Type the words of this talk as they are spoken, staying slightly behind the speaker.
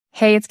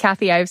Hey, it's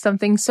Kathy. I have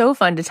something so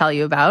fun to tell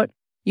you about.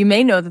 You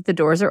may know that the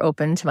doors are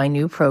open to my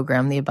new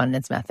program, The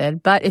Abundance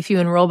Method, but if you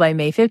enroll by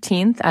May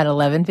 15th at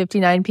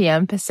 11:59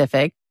 p.m.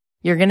 Pacific,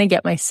 you're going to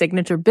get my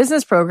signature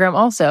business program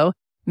also,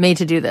 Made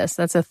to Do This.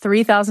 That's a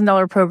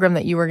 $3,000 program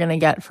that you are going to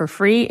get for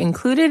free,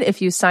 included if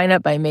you sign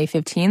up by May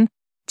 15th,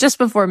 just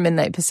before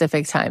midnight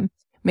Pacific time.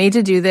 Made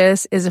to Do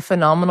This is a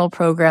phenomenal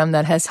program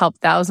that has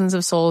helped thousands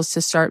of souls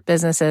to start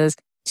businesses,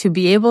 to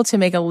be able to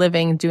make a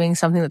living doing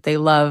something that they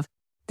love.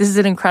 This is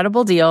an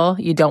incredible deal.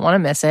 You don't want to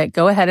miss it.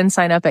 Go ahead and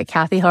sign up at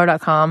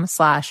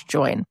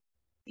kathyheller.com/join.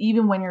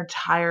 Even when you're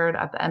tired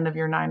at the end of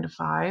your 9 to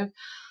 5,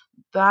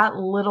 that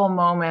little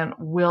moment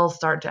will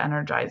start to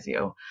energize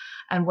you.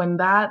 And when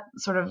that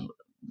sort of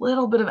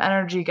little bit of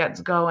energy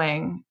gets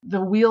going,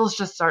 the wheels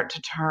just start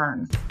to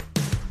turn.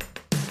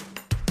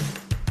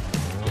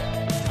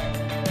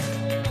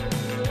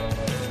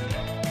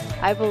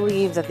 I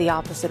believe that the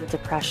opposite of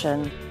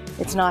depression,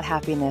 it's not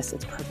happiness,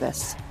 it's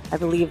purpose. I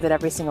believe that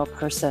every single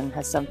person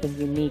has something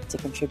unique to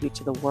contribute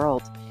to the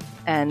world.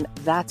 And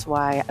that's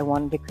why I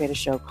wanted to create a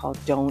show called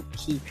Don't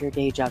Keep Your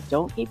Day Job.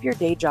 Don't Keep Your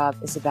Day Job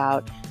is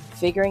about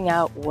figuring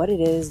out what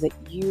it is that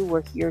you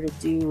were here to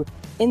do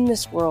in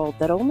this world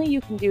that only you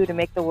can do to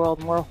make the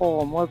world more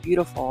whole, more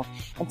beautiful,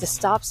 and to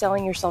stop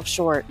selling yourself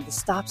short, and to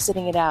stop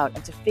sitting it out,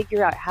 and to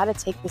figure out how to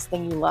take this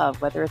thing you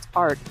love, whether it's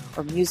art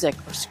or music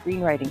or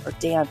screenwriting or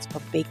dance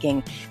or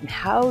baking, and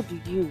how do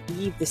you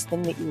weave this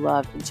thing that you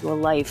love into a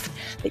life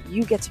that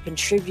you get to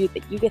contribute,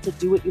 that you get to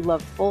do what you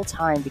love full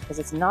time, because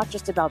it's not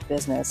just about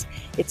business,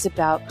 it's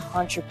about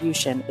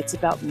contribution, it's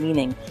about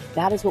meaning.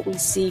 That is what we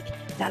seek.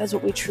 That is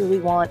what we truly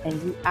want,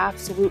 and you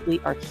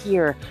absolutely are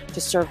here to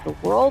serve the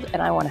world,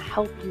 and I want to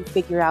help you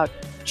figure out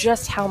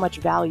just how much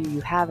value you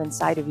have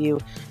inside of you.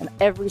 And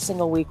every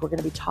single week, we're going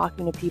to be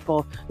talking to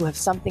people who have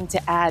something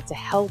to add to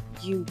help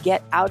you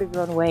get out of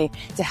your own way,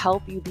 to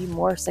help you be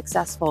more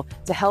successful,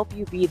 to help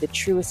you be the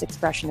truest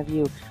expression of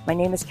you. My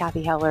name is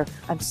Kathy Heller.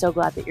 I'm so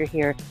glad that you're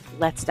here.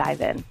 Let's dive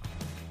in.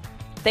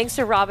 Thanks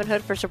to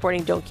Robinhood for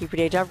supporting Don't Keep Your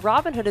Day Job.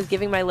 Robinhood is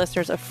giving my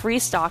listeners a free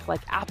stock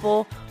like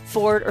Apple,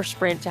 Ford, or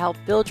Sprint to help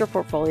build your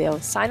portfolio.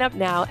 Sign up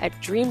now at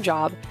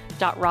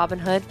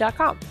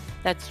dreamjob.robinhood.com.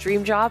 That's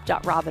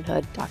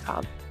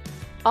dreamjob.robinhood.com.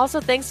 Also,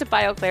 thanks to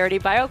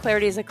BioClarity.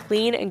 BioClarity is a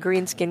clean and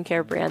green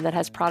skincare brand that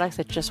has products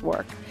that just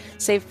work.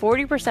 Save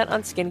 40%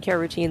 on skincare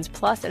routines,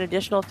 plus an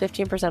additional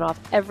 15% off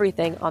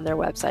everything on their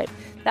website.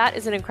 That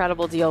is an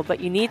incredible deal, but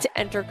you need to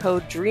enter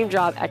code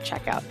DREAMJOB at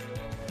checkout.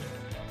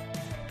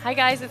 Hi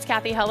guys, it's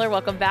Kathy Heller.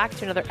 Welcome back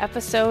to another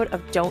episode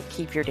of Don't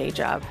Keep Your Day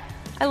Job.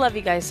 I love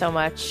you guys so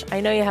much. I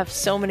know you have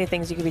so many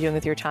things you could be doing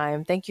with your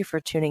time. Thank you for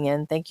tuning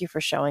in. Thank you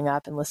for showing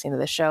up and listening to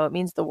the show. It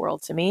means the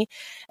world to me.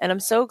 And I'm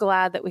so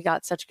glad that we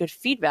got such good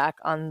feedback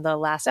on the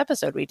last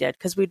episode we did,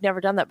 because we'd never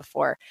done that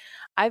before.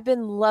 I've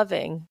been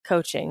loving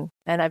coaching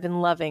and I've been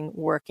loving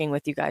working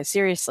with you guys.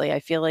 Seriously, I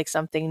feel like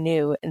something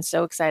new and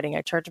so exciting.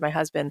 I turned to my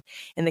husband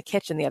in the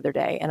kitchen the other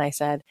day and I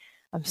said,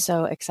 I'm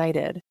so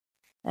excited.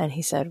 And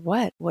he said,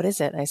 what? What is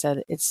it? And I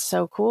said, it's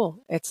so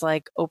cool. It's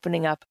like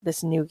opening up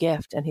this new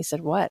gift. And he said,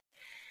 what?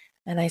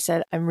 And I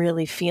said, I'm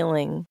really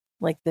feeling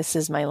like this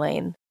is my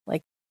lane,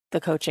 like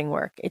the coaching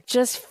work. It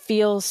just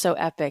feels so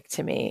epic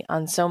to me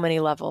on so many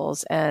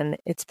levels. And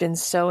it's been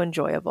so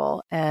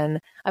enjoyable. And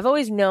I've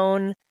always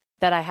known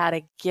that I had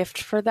a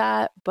gift for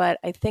that. But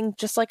I think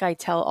just like I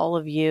tell all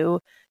of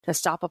you to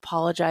stop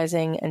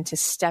apologizing and to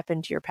step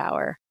into your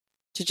power,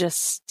 to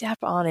just step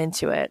on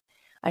into it.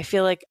 I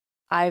feel like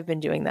I've been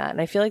doing that.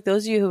 And I feel like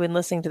those of you who've been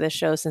listening to this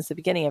show since the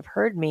beginning have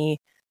heard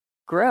me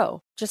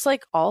grow, just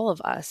like all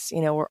of us.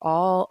 You know, we're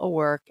all a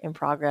work in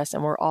progress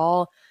and we're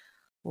all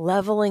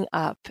leveling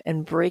up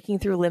and breaking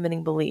through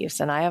limiting beliefs.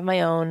 And I have my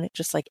own,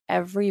 just like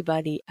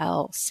everybody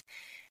else.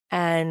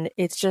 And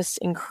it's just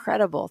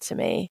incredible to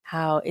me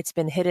how it's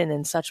been hidden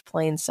in such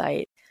plain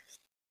sight.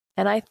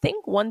 And I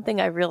think one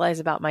thing I realize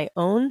about my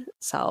own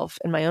self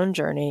and my own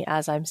journey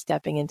as I'm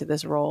stepping into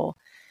this role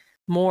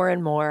more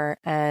and more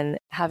and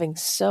having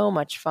so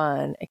much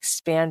fun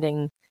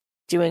expanding,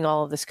 doing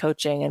all of this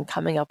coaching and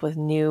coming up with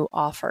new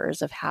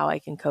offers of how I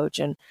can coach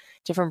and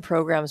different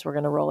programs we're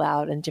going to roll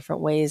out and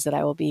different ways that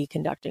I will be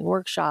conducting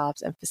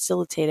workshops and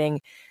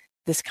facilitating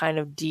this kind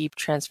of deep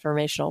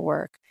transformational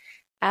work.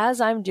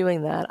 As I'm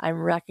doing that,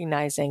 I'm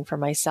recognizing for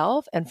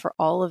myself and for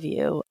all of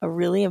you a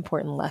really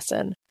important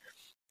lesson,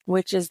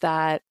 which is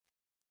that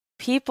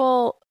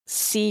people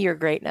see your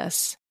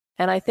greatness.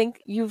 And I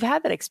think you've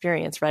had that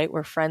experience, right?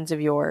 Where friends of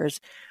yours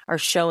are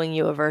showing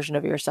you a version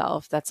of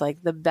yourself that's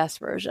like the best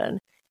version,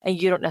 and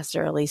you don't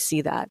necessarily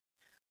see that.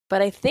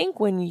 But I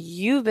think when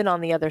you've been on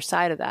the other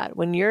side of that,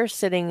 when you're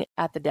sitting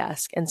at the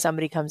desk and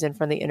somebody comes in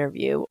from the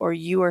interview, or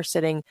you are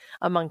sitting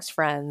amongst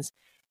friends,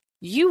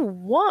 you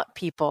want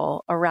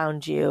people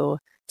around you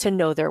to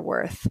know their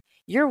worth.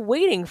 You're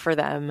waiting for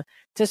them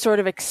to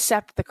sort of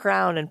accept the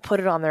crown and put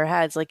it on their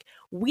heads. Like,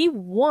 we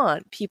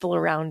want people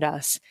around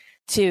us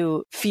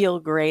to feel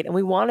great. And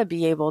we want to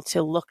be able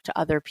to look to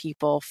other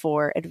people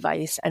for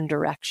advice and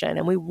direction.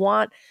 And we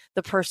want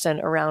the person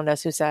around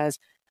us who says,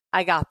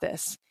 I got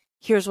this.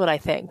 Here's what I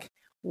think.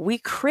 we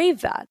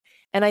crave that.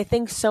 And I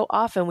think so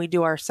often we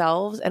do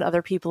ourselves and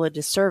other people a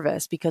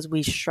disservice because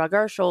we shrug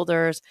our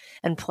shoulders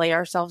and play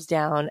ourselves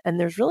down. And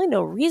there's really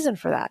no reason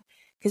for that,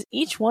 because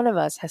each one of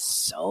us has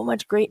so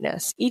much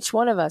greatness. Each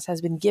one of us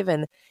has been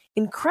given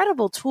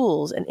incredible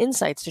tools and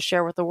insights to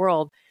share with the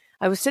world.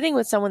 I was sitting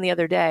with someone the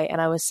other day and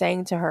I was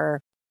saying to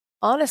her,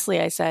 honestly,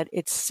 I said,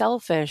 it's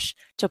selfish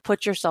to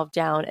put yourself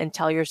down and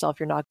tell yourself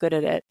you're not good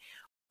at it.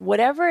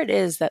 Whatever it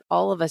is that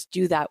all of us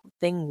do that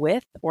thing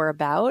with or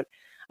about,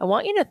 I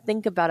want you to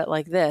think about it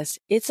like this.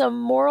 It's a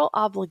moral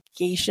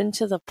obligation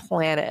to the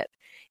planet.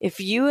 If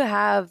you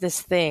have this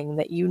thing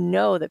that you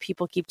know that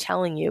people keep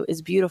telling you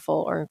is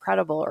beautiful or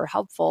incredible or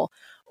helpful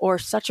or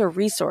such a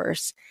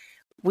resource,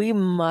 we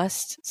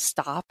must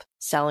stop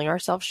selling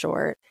ourselves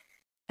short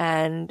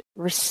and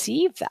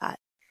receive that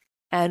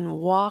and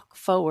walk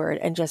forward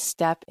and just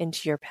step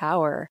into your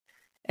power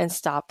and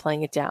stop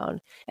playing it down.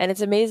 And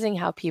it's amazing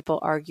how people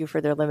argue for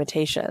their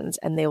limitations,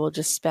 and they will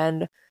just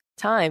spend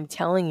time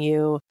telling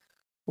you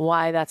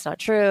why that's not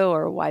true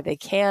or why they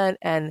can't.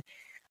 And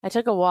I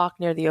took a walk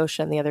near the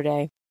ocean the other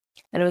day,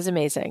 and it was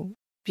amazing,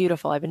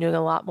 beautiful. I've been doing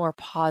a lot more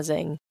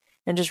pausing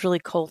and just really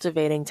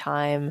cultivating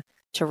time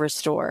to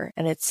restore.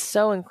 And it's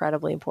so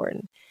incredibly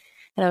important.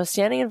 And I was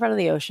standing in front of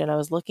the ocean, I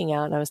was looking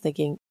out, and I was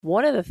thinking,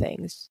 one of the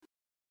things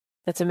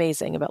that's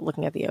amazing about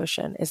looking at the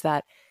ocean is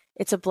that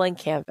it's a blank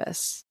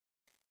canvas.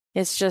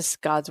 It's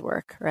just God's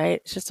work,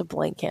 right? It's just a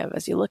blank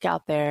canvas. You look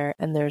out there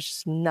and there's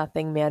just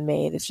nothing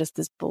man-made. It's just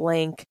this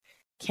blank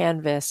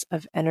canvas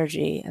of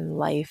energy and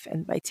life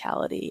and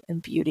vitality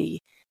and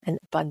beauty and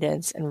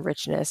abundance and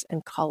richness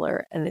and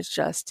color. And it's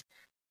just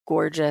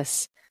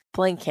gorgeous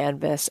blank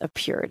canvas of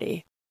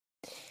purity.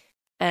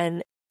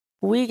 And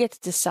we get to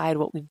decide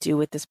what we do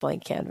with this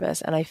blank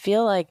canvas. And I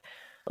feel like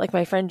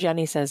my friend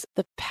Jenny says,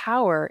 the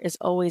power is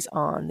always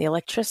on. The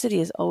electricity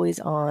is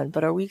always on,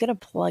 but are we going to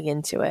plug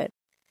into it?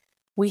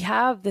 We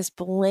have this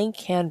blank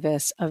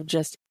canvas of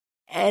just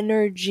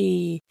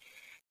energy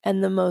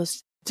and the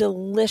most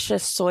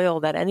delicious soil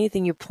that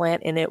anything you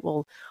plant in it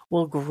will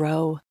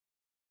grow.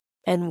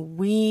 And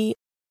we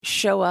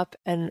show up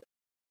and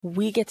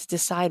we get to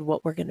decide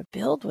what we're going to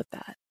build with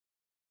that.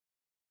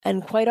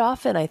 And quite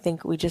often, I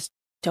think we just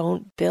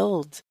don't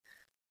build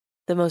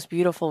the most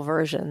beautiful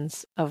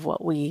versions of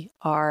what we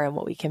are and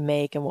what we can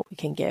make and what we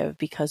can give,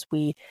 because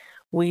we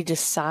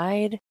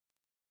decide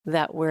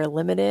that we're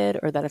limited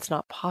or that it's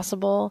not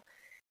possible.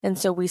 And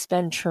so we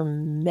spend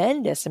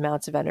tremendous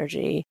amounts of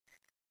energy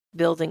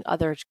building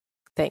other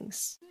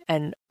things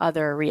and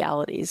other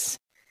realities.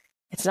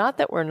 It's not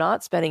that we're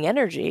not spending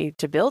energy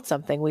to build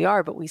something. We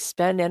are, but we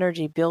spend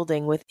energy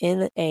building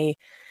within a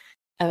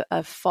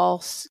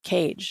false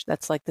cage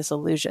that's like this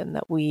illusion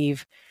that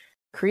we've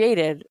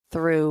created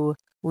through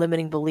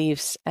limiting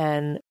beliefs,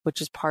 and which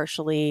is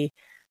partially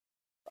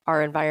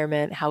our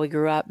environment, how we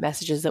grew up,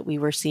 messages that we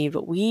received,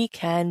 but we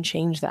can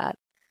change that.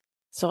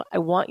 So I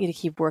want you to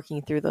keep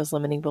working through those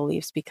limiting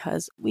beliefs,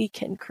 because we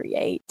can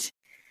create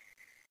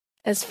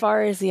as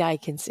far as the eye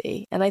can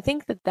see. And I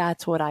think that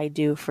that's what I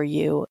do for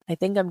you. I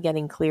think I'm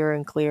getting clearer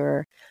and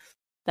clearer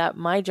that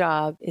my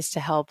job is to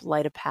help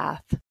light a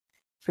path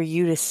for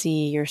you to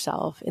see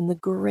yourself in the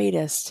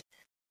greatest,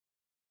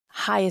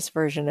 highest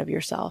version of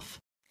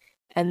yourself,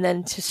 and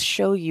then to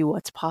show you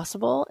what's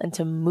possible and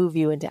to move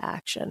you into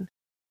action.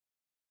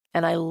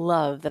 And I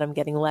love that I'm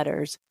getting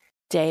letters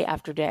day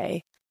after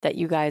day that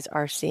you guys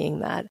are seeing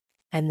that,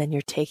 and then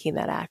you're taking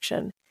that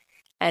action.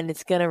 And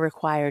it's going to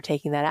require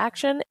taking that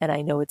action. And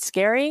I know it's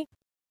scary,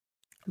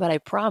 but I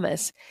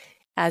promise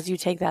as you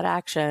take that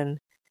action,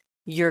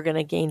 you're going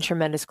to gain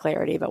tremendous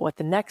clarity about what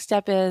the next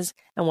step is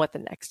and what the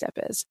next step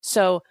is.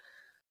 So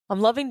I'm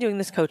loving doing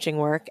this coaching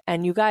work.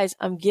 And you guys,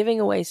 I'm giving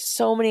away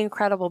so many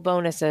incredible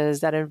bonuses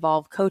that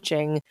involve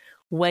coaching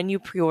when you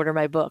pre-order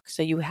my book.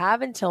 So you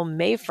have until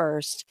May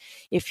 1st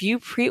if you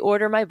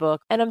pre-order my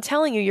book. And I'm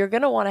telling you, you're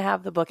going to want to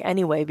have the book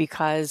anyway,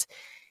 because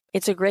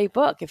it's a great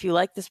book. If you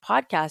like this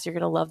podcast, you're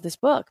going to love this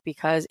book,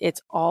 because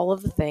it's all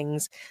of the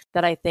things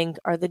that I think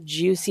are the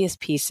juiciest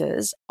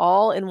pieces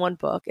all in one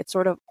book. It's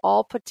sort of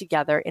all put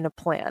together in a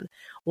plan.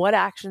 What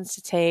actions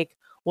to take?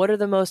 What are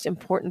the most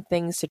important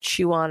things to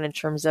chew on in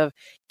terms of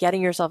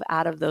getting yourself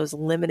out of those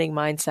limiting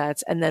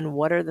mindsets? And then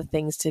what are the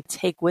things to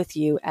take with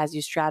you as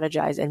you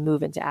strategize and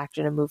move into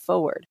action and move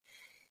forward?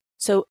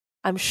 So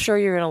I'm sure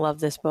you're going to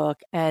love this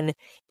book. And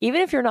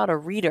even if you're not a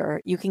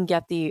reader, you can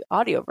get the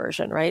audio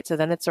version, right? So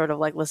then it's sort of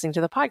like listening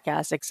to the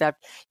podcast,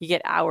 except you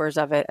get hours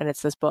of it and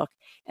it's this book.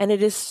 And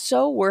it is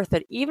so worth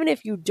it, even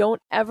if you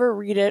don't ever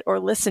read it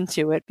or listen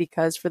to it,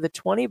 because for the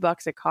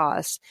 $20 it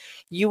costs,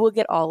 you will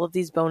get all of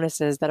these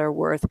bonuses that are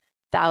worth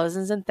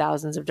thousands and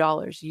thousands of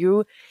dollars.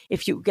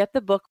 If you get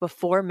the book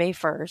before May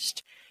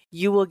 1st,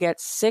 you will get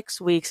 6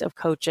 weeks of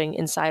coaching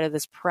inside of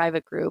this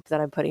private group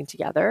that I'm putting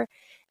together.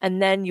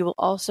 And then you will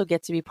also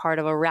get to be part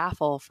of a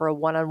raffle for a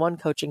one-on-one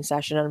coaching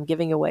session. And I'm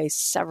giving away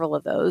several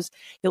of those.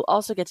 You'll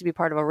also get to be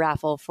part of a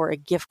raffle for a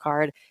gift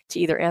card to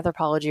either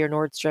Anthropologie or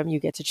Nordstrom. You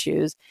get to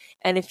choose.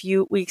 And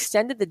we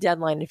extended the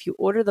deadline. If you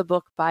order the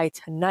book by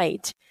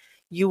tonight,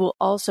 you will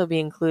also be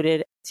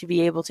included to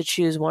be able to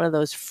choose one of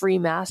those free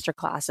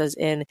masterclasses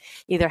in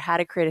either how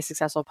to create a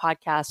successful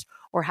podcast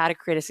or how to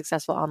create a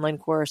successful online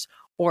course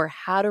or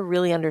how to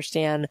really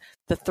understand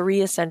the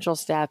 3 essential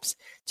steps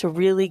to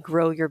really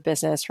grow your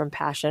business from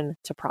passion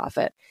to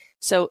profit.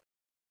 So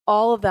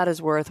all of that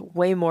is worth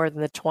way more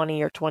than the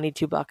 20 or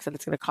 22 bucks that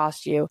it's going to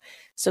cost you.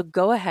 So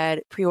go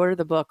ahead, pre-order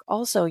the book.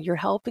 Also, you're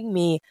helping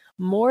me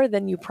more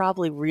than you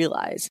probably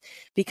realize,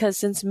 because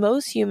since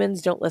most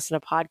humans don't listen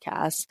to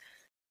podcasts,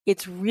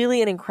 it's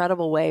really an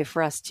incredible way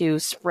for us to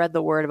spread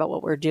the word about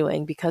what we're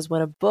doing, because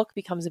when a book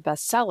becomes a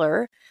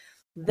bestseller,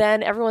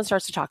 then everyone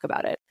starts to talk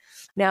about it.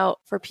 Now,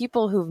 for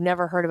people who've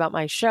never heard about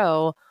my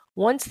show,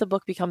 once the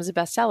book becomes a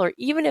bestseller,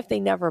 even if they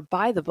never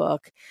buy the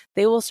book,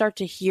 they will start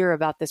to hear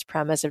about this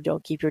premise of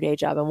don't keep your day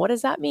job. And what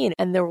does that mean?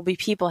 And there will be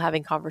people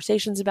having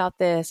conversations about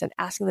this and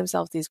asking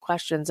themselves these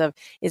questions of,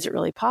 is it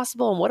really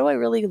possible? And what do I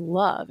really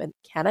love? And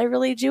can I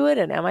really do it?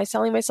 And am I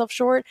selling myself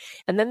short?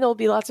 And then there'll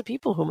be lots of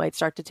people who might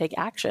start to take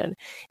action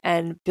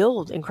and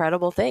build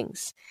incredible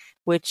things,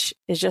 which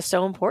is just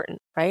so important,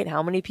 right?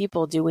 How many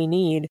people do we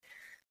need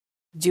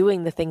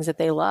doing the things that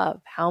they love?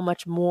 How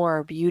much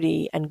more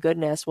beauty and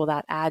goodness will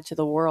that add to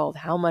the world?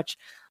 How much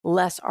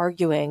less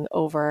arguing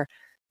over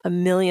a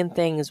million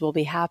things will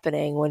be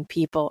happening when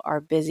people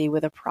are busy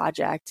with a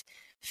project,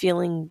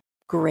 feeling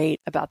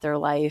great about their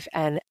life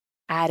and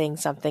adding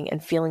something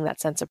and feeling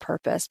that sense of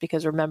purpose?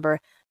 Because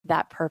remember,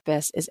 that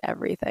purpose is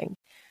everything.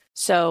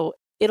 So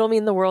it'll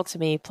mean the world to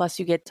me. Plus,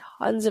 you get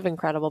tons of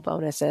incredible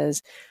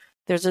bonuses.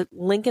 There's a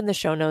link in the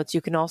show notes.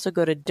 You can also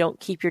go to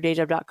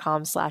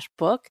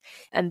don'tkeepyourdayjob.com/book,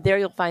 and there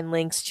you'll find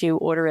links to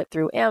order it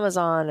through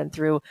Amazon and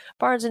through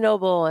Barnes &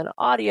 Noble and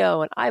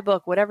Audio and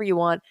iBook, whatever you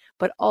want.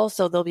 But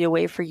also there'll be a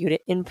way for you to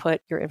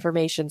input your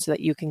information so that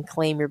you can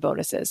claim your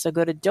bonuses. So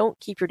go to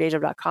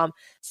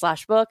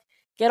don'tkeepyourdayjob.com/book.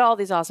 Get all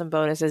these awesome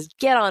bonuses.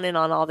 Get on in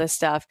on all this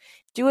stuff.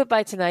 Do it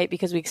by tonight,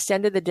 because we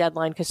extended the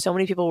deadline because so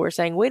many people were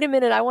saying, wait a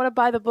minute, I want to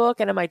buy the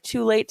book and am I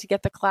too late to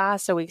get the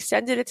class? So we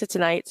extended it to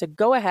tonight. So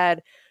go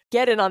ahead.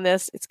 Get in on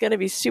this. It's going to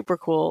be super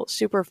cool,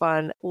 super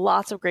fun,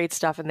 lots of great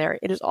stuff in there.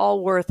 It is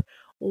all worth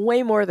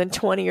way more than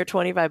 20 or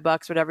 25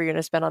 bucks, whatever you're going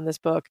to spend on this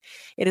book.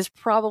 It is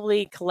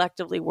probably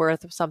collectively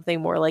worth something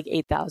more like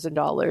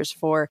 $8,000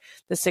 for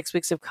the 6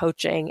 weeks of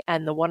coaching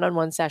and the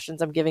one-on-one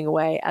sessions I'm giving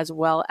away, as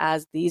well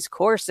as these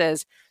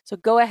courses. So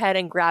go ahead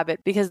and grab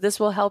it, because this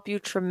will help you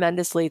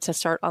tremendously to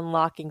start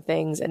unlocking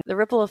things. And the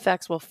ripple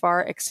effects will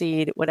far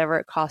exceed whatever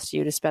it costs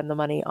you to spend the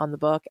money on the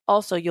book.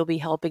 Also, you'll be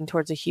helping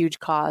towards a huge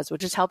cause,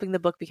 which is helping the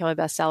book become a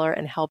bestseller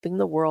and helping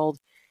the world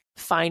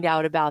find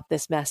out about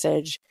this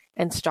message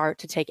and start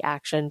to take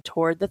action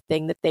toward the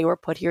thing that they were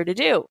put here to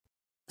do.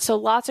 So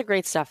lots of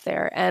great stuff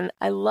there. And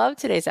I love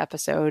today's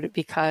episode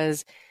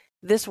because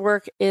this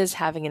work is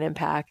having an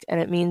impact, and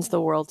it means the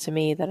world to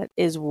me that it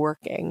is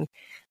working.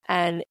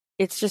 And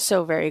it's just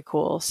so very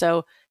cool.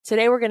 So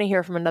today we're going to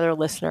hear from another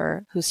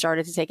listener who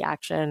started to take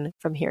action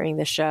from hearing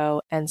the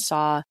show and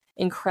saw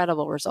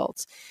incredible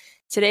results.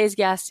 Today's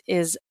guest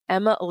is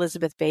Emma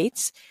Elizabeth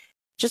Bates.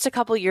 Just a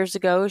couple of years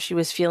ago, she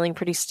was feeling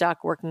pretty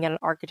stuck working at an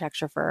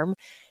architecture firm.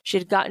 She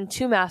had gotten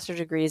 2 master's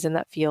degrees in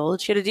that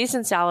field. She had a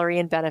decent salary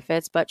and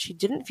benefits, but she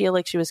didn't feel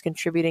like she was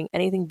contributing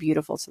anything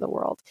beautiful to the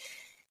world.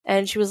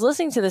 And she was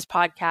listening to this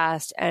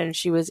podcast, and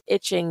she was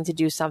itching to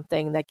do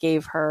something that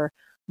gave her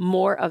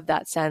more of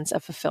that sense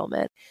of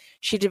fulfillment.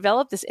 She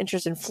developed this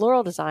interest in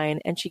floral design,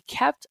 and she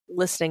kept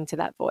listening to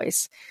that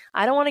voice.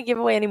 I don't want to give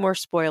away any more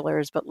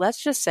spoilers, but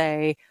let's just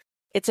say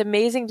it's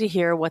amazing to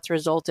hear what's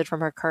resulted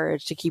from her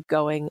courage to keep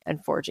going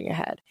and forging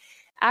ahead.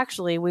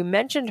 Actually, we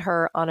mentioned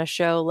her on a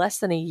show less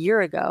than a year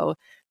ago.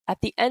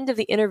 At the end of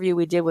the interview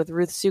we did with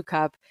Ruth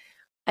Sukup,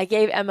 I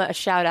gave Emma a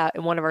shout out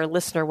in one of our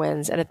listener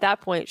wins. And at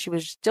that point, she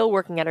was still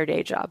working at her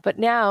day job. But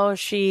now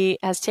she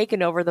has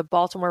taken over the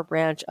Baltimore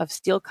branch of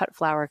Steel Cut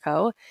Flower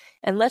Co.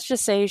 And let's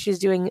just say she's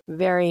doing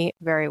very,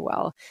 very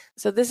well.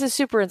 So this is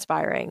super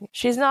inspiring.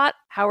 She's not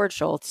Howard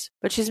Schultz,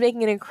 but she's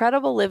making an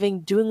incredible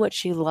living doing what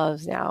she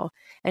loves now.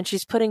 And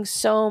she's putting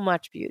so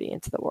much beauty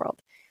into the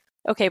world.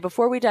 Okay,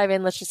 before we dive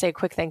in, let's just say a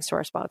quick thanks to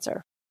our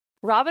sponsor.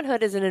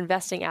 Robinhood is an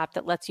investing app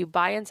that lets you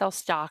buy and sell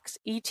stocks,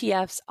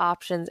 ETFs,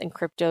 options, and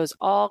cryptos,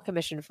 all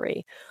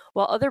commission-free.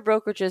 While other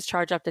brokerages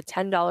charge up to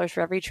 $10 for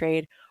every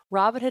trade,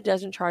 Robinhood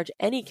doesn't charge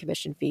any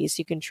commission fees,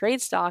 so you can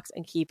trade stocks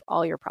and keep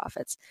all your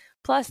profits.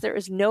 Plus, there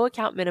is no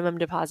account minimum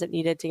deposit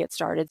needed to get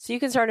started, so you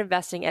can start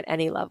investing at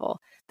any level.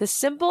 The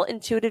simple,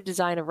 intuitive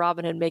design of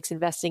Robinhood makes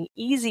investing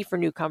easy for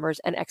newcomers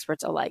and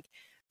experts alike.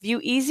 View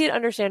easy to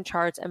understand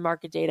charts and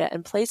market data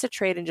and place a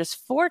trade in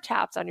just 4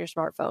 taps on your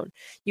smartphone.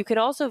 You can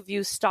also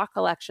view stock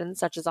collections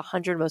such as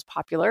 100 most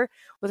popular.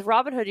 With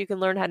Robinhood, you can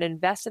learn how to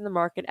invest in the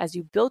market as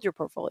you build your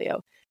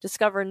portfolio.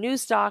 Discover new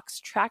stocks,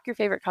 track your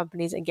favorite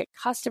companies, and get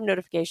custom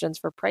notifications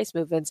for price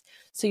movements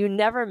so you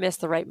never miss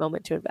the right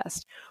moment to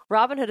invest.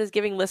 Robinhood is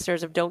giving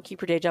listeners of Don't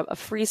Keep Your Day Job a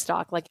free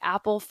stock like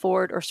Apple,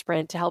 Ford, or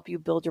Sprint to help you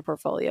build your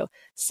portfolio.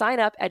 Sign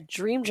up at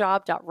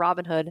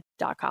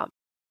dreamjob.robinhood.com.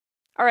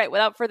 All right,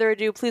 without further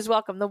ado, please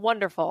welcome the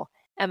wonderful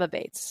Emma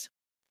Bates.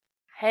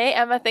 Hey,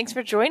 Emma, thanks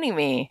for joining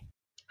me.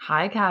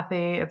 Hi,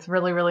 Kathy. It's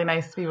really, really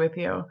nice to be with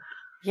you.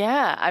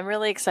 Yeah, I'm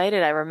really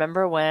excited. I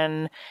remember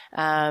when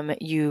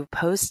you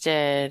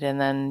posted and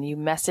then you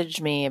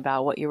messaged me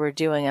about what you were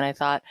doing, and I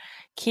thought,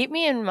 keep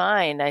me in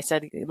mind. I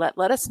said,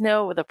 let us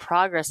know the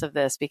progress of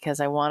this because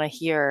I want to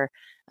hear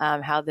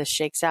how this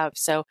shakes out.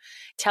 So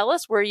tell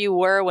us where you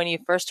were when you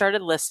first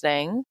started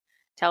listening.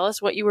 Tell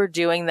us what you were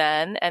doing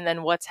then, and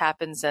then what's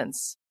happened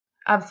since.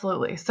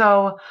 Absolutely.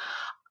 So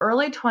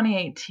early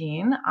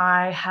 2018,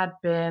 I had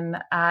been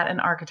at an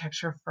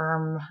architecture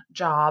firm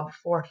job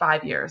for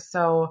 5 years.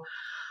 So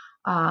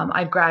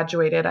I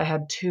graduated. I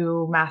had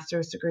two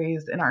master's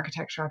degrees in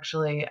architecture,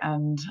 actually,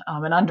 and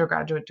an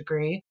undergraduate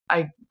degree.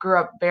 I grew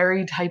up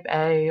very type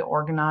A,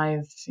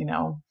 organized,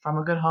 from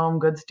a good home,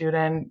 good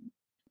student,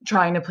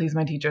 trying to please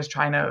my teachers,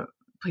 trying to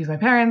please my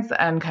parents,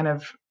 and kind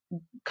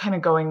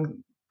of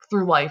going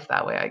through life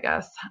that way, I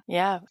guess.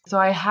 Yeah. So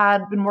I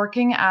had been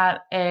working at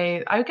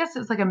I guess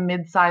it's like a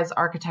mid-sized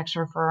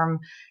architecture firm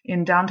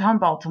in downtown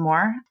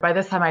Baltimore. By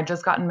this time, I'd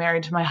just gotten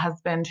married to my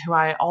husband, who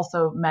I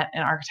also met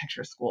in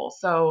architecture school.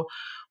 So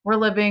we're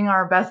living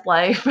our best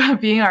life,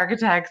 being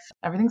architects.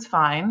 Everything's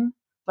fine.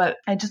 But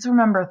I just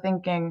remember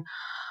thinking,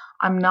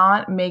 I'm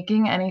not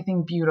making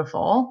anything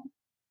beautiful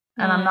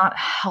and I'm not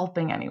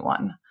helping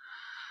anyone.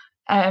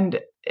 And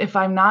if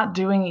I'm not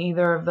doing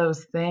either of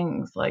those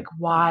things, like,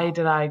 why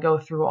did I go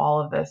through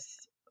all of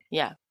this?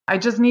 Yeah. I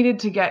just needed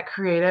to get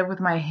creative with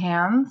my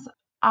hands.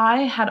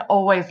 I had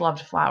always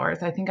loved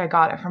flowers. I think I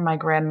got it from my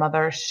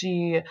grandmother.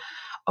 She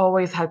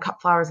always had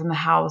cut flowers in the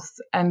house,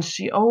 and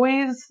she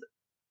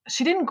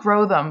didn't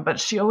grow them, but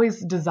she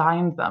always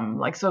designed them.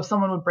 Like, so if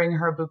someone would bring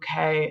her a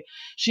bouquet,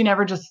 she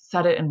never just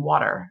set it in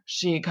water.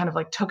 She kind of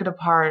like took it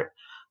apart,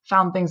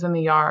 found things in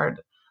the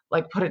yard,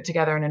 like put it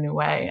together in a new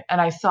way.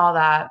 And I saw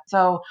that.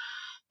 So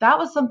that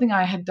was something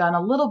I had done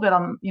a little bit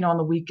on, on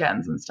the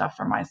weekends and stuff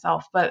for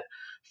myself. But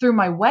through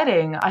my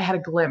wedding, I had a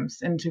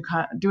glimpse into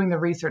doing the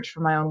research for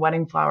my own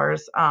wedding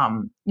flowers,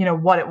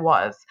 what it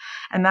was.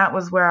 And that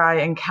was where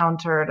I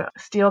encountered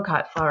Steel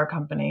Cut Flower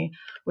Company,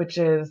 which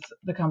is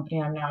the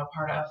company I'm now a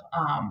part of.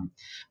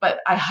 But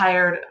I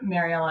hired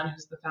Mary Ellen,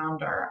 who's the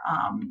founder,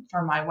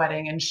 for my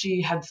wedding. And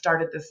she had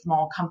started this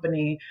small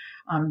company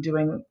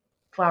doing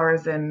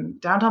flowers in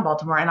downtown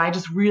Baltimore. And I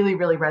just really,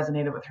 really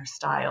resonated with her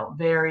style.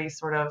 Very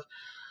sort of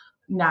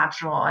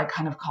natural. I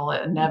kind of call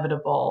it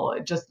inevitable.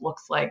 It just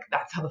looks like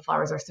that's how the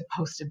flowers are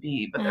supposed to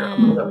be, but they're a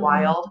little bit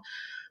wild.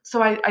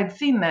 So I'd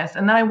seen this,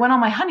 and then I went on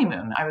my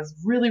honeymoon. I was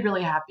really,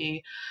 really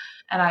happy.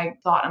 And I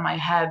thought in my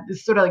head,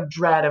 this sort of like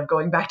dread of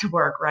going back to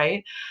work,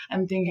 right?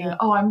 And thinking,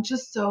 oh, I'm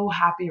just so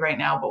happy right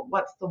now, but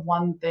what's the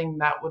one thing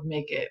that would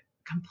make it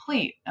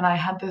complete? And I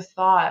had this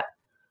thought,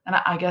 and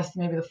I guess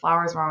maybe the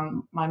flowers were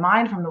on my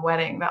mind from the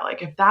wedding, that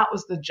like, if that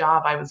was the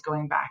job I was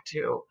going back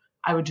to,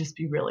 I would just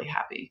be really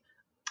happy.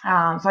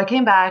 So I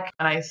came back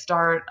and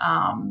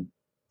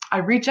I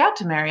reach out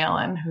to Mary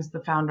Ellen, who's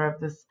the founder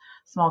of this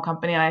small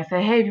company. And I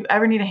say, hey, if you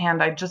ever need a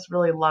hand, I'd just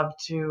really love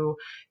to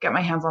get my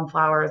hands on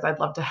flowers. I'd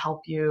love to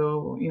help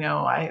you.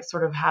 I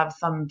sort of have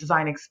some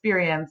design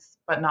experience,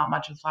 but not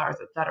much with flowers,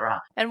 etc.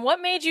 And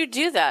what made you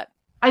do that?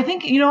 I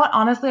think, what,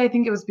 honestly, I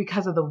think it was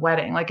because of the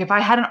wedding. Like, if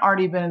I hadn't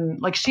already been,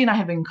 like, she and I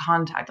had been in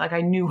contact, like,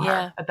 I knew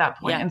her at that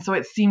point. And so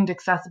it seemed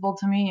accessible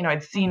to me.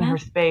 I'd seen her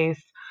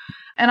space.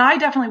 And I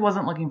definitely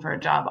wasn't looking for a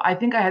job. I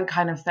think I had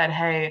kind of said,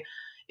 hey,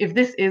 if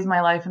this is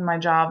my life and my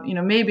job,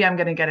 maybe I'm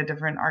going to get a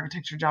different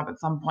architecture job at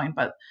some point,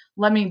 but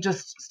let me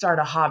just start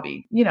a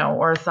hobby,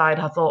 or a side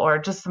hustle or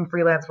just some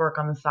freelance work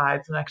on the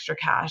side, some extra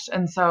cash.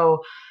 And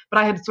so, but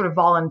I had sort of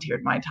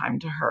volunteered my time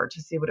to her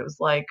to see what it was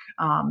like,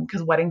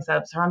 because wedding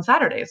setups are on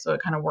Saturdays, so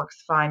it kind of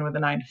works fine with a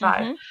 9 to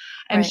 5.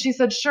 And she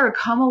said, sure,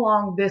 come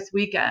along this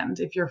weekend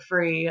if you're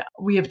free.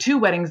 We have 2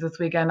 weddings this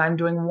weekend. I'm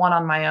doing one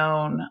on my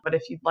own, but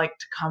if you'd like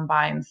to come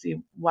by and see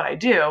what I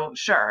do,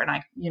 sure. And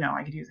I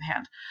could use a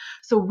hand.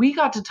 So we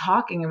got to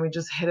talking and we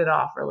just hit it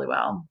off really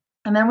well.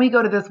 And then we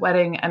go to this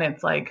wedding and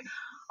it's like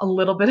a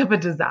little bit of a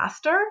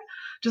disaster.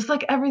 Just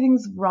like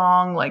everything's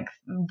wrong. Like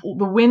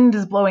the wind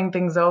is blowing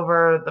things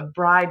over. The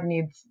bride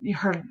needs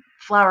her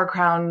flower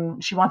crown.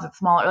 She wants it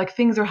smaller. Like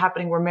things are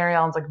happening where Mary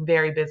Ellen's like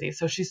very busy.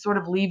 So she's sort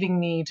of leaving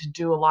me to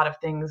do a lot of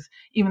things,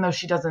 even though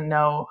she doesn't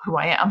know who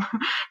I am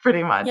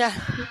pretty much.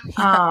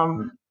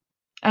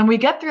 And we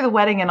get through the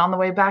wedding and on the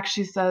way back,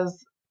 she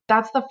says,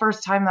 that's the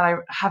first time that I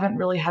haven't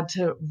really had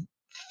to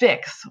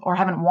fix or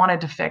haven't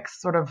wanted to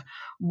fix sort of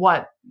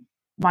what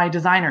my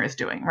designer is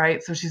doing,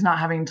 right? So she's not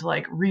having to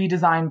like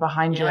redesign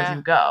behind you as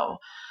you go.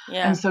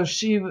 And so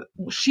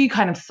she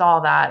kind of saw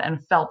that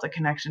and felt a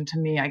connection to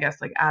me, I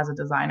guess, like as a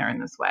designer in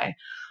this way.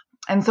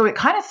 And so it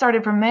kind of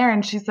started from there.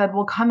 And she said,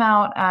 well, come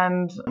out.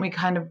 And we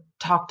kind of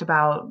talked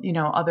about,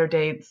 other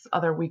dates,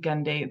 other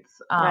weekend dates.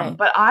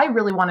 But I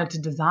really wanted to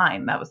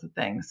design. That was the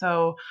thing.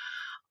 So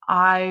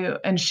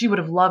and she would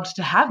have loved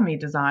to have me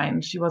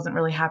design. She wasn't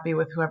really happy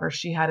with whoever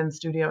she had in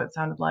studio, it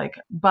sounded like.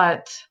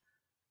 But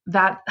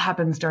that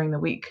happens during the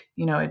week.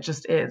 It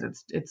just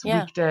is. It's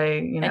weekday,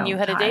 And you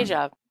had time. A day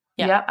job.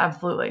 Yeah,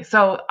 absolutely.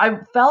 So I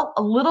felt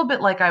a little bit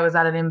like I was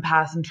at an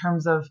impasse in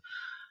terms of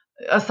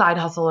a side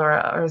hustle or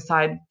a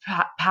side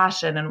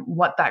passion and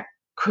what that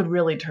could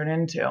really turn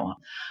into.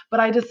 But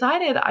I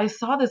decided, I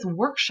saw this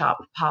workshop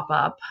pop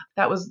up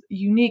that was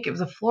unique. It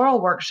was a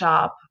floral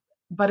workshop,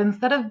 but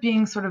instead of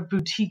being sort of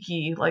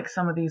boutique-y like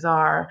some of these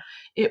are,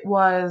 it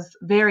was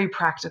very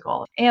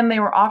practical. And they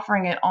were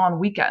offering it on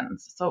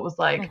weekends. So it was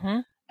like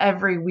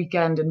every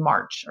weekend in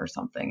March or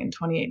something in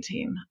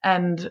 2018.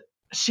 And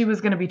she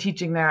was going to be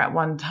teaching there at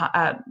one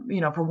time,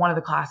 for one of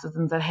the classes,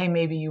 and said, hey,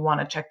 maybe you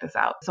want to check this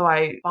out. So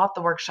I bought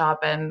the workshop,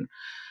 and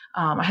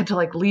I had to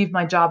like leave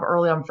my job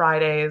early on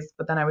Fridays,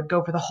 but then I would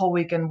go for the whole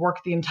weekend, work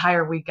the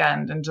entire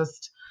weekend, and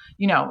just,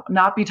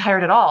 not be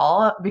tired at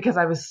all because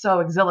I was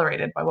so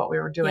exhilarated by what we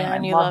were doing. Yeah,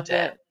 and I you loved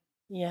it.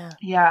 Yeah.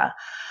 Yeah.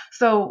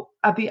 So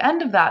at the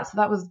end of that, so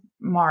that was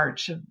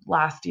March of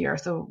last year.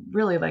 So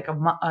really like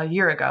a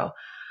year ago,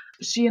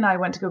 she and I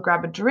went to go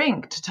grab a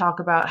drink to talk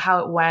about how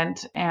it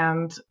went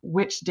and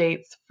which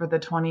dates for the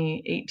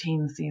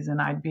 2018 season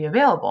I'd be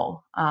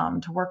available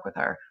to work with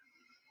her.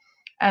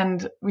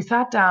 And we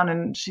sat down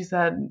and she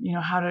said,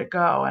 how did it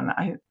go? And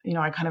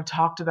I kind of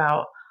talked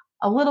about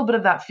a little bit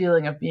of that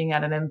feeling of being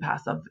at an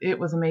impasse of it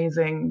was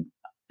amazing.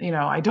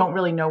 I don't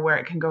really know where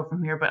it can go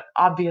from here, but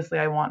obviously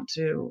I want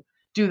to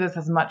do this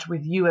as much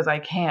with you as I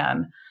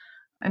can.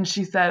 And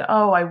she said,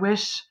 oh, I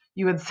wish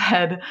you had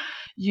said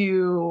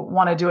you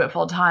want to do it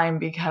full time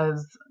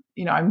because,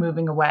 I'm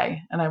moving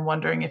away and I'm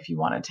wondering if you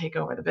want to take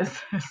over the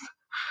business.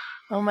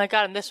 Oh my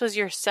God. And this was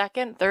your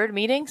second, third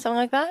meeting, something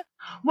like that?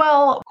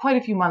 Well, quite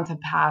a few months have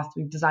passed.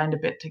 We've designed a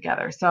bit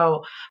together.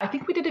 So I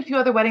think we did a few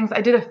other weddings.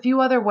 I did a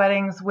few other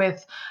weddings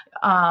with,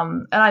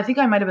 and I think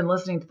I might have been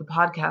listening to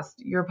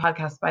your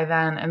podcast by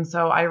then. And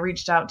so I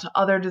reached out to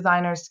other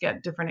designers to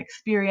get different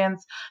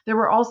experience. There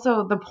were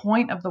also, the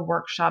point of the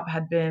workshop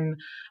had been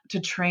to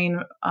train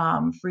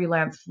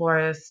freelance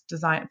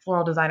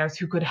floral designers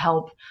who could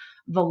help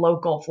the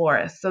local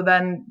florists. So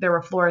then there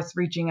were florists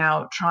reaching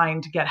out,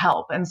 trying to get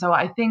help. And so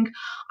I think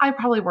I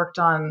probably worked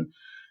on,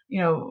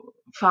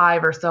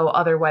 5 or so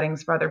other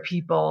weddings for other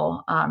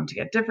people to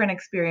get different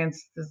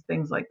experiences,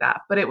 things like that.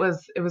 But it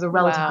was a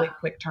relatively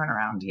quick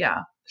turnaround.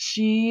 Yeah.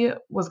 She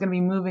was going to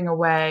be moving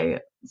away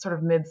sort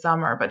of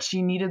midsummer, but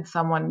she needed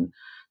someone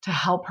to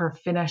help her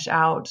finish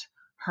out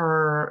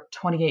her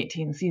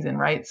 2018 season,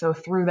 right? So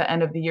through the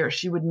end of the year,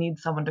 she would need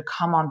someone to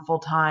come on full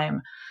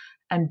time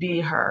and be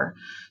her.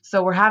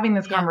 So we're having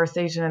this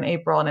conversation in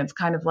April, and it's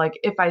kind of like,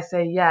 if I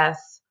say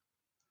yes,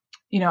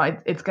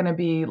 it's going to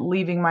be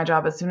leaving my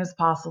job as soon as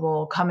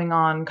possible, coming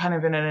on kind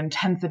of in an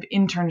intensive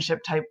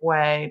internship type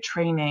way,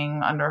 training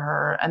under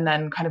her, and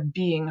then kind of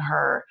being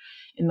her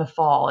in the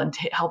fall and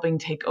helping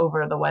take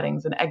over the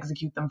weddings and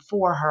execute them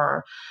for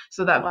her,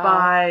 so that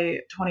by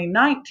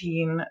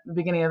 2019, the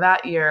beginning of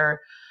that year,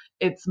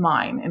 it's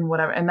mine and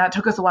whatever. And that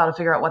took us a while to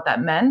figure out what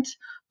that meant,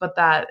 but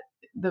that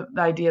the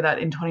idea that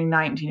in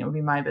 2019 it would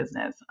be my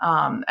business.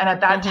 And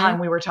at that time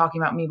we were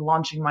talking about me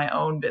launching my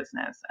own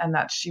business, and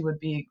that she would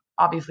be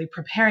obviously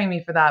preparing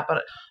me for that,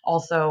 but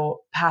also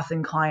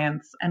passing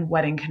clients and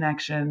wedding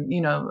connection,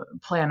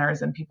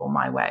 planners and people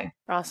my way.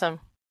 Awesome.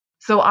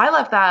 So I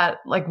left that,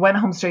 like went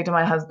home straight to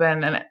my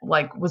husband and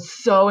like was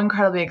so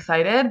incredibly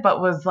excited, but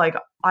was like,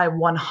 I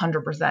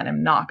 100%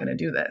 am not going to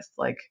do this.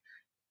 Like,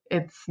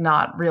 it's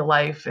not real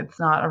life. It's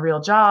not a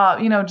real job,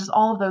 just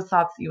all of those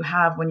thoughts that you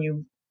have when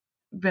you've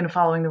been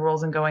following the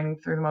rules and going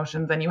through the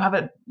motions, and you have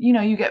it,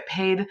 you get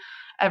paid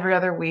every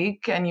other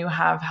week and you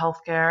have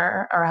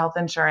healthcare or health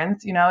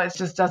insurance, it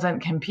just doesn't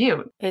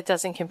compute. It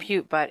doesn't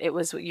compute, but it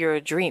was your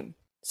dream.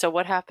 So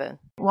what happened?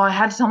 Well, I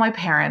had to tell my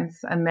parents,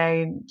 and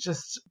they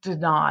just did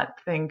not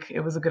think it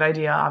was a good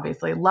idea,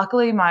 obviously.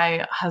 Luckily,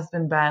 my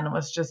husband, Ben,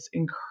 was just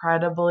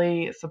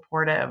incredibly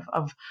supportive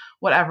of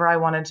whatever I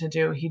wanted to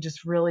do. He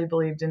just really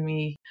believed in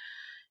me.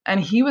 And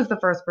he was the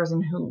first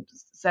person who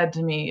said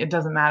to me, it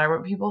doesn't matter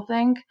what people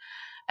think.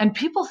 And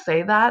people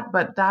say that,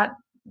 but that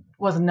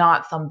was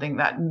not something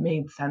that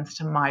made sense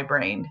to my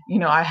brain.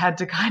 I had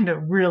to kind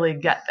of really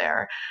get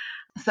there.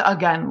 So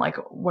again, like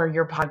where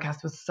your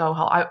podcast was so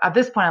helpful. At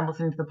this point, I'm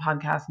listening to the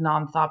podcast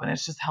nonstop, and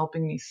it's just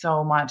helping me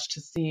so much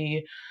to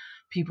see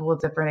people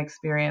with different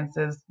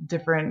experiences,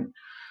 different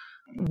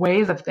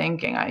ways of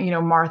thinking.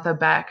 Martha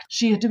Beck,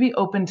 she had to be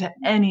open to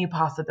any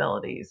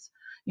possibilities.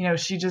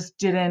 She just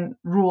didn't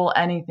rule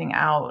anything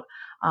out.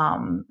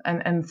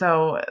 And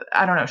so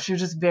I don't know, she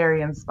was just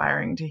very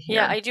inspiring to hear.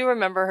 Yeah, I do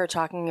remember her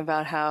talking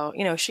about how,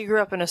 she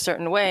grew up in a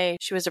certain way.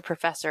 She was a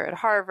professor at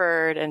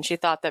Harvard, and she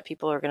thought that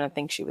people were going to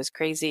think she was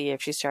crazy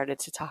if she started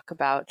to talk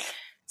about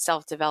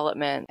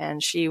self-development.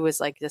 And she was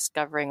like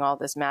discovering all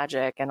this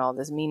magic and all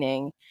this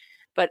meaning.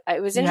 But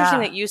it was interesting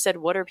that you said,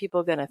 what are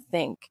people going to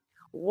think?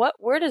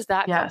 Where does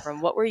that come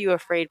from? What were you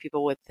afraid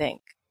people would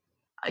think?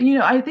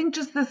 I think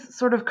just this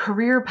sort of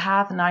career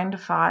path 9 to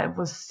 5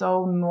 was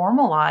so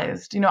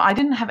normalized. I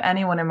didn't have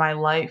anyone in my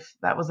life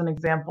that was an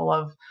example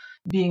of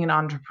being an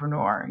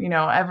entrepreneur.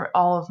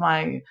 All of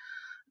my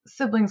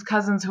siblings,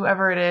 cousins,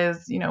 whoever it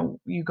is,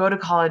 you go to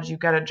college, you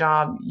get a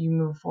job, you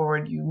move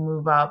forward, you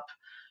move up,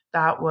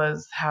 that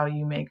was how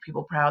you make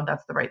people proud.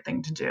 That's the right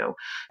thing to do.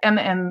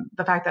 And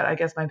the fact that I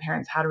guess my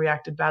parents had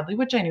reacted badly,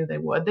 which I knew they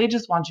would, they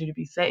just want you to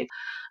be safe.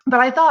 But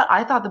I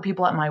thought the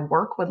people at my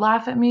work would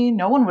laugh at me.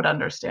 No one would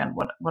understand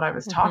what I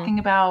was talking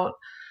about.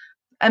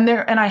 And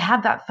I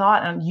had that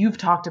thought, and you've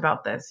talked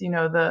about this,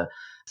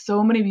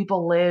 so many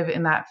people live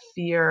in that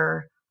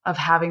fear of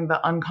having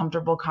the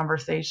uncomfortable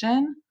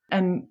conversation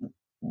and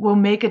will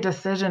make a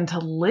decision to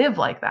live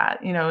like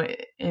that,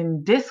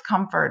 in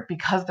discomfort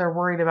because they're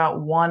worried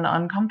about one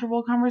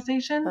uncomfortable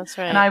conversation. That's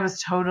right. And I was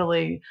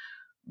totally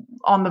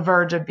on the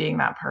verge of being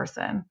that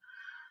person.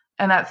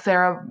 And that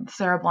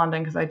Sarah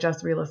Blondin, because I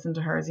just re-listened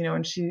to hers,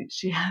 and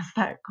she has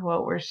that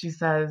quote where she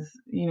says,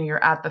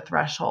 you're at the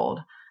threshold.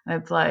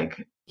 And it's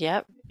like,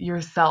 yep,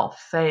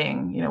 yourself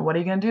saying, what are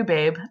you going to do,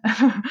 babe?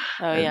 Oh,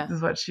 yeah. This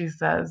is what she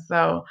says.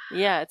 So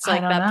yeah, it's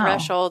like that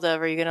threshold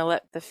of, are you going to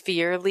let the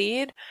fear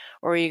lead,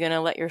 or are you going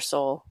to let your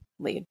soul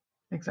lead?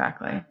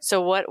 Exactly.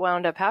 So what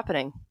wound up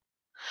happening?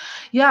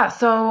 Yeah.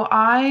 So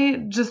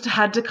I just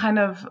had to kind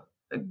of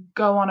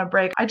go on a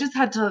break. I just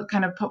had to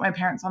kind of put my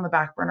parents on the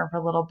back burner for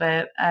a little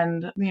bit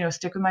and,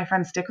 stick with my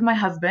friends, stick with my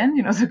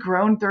husband. As a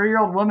grown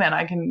 30-year-old woman,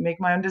 I can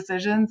make my own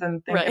decisions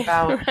and think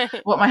about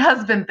what my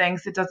husband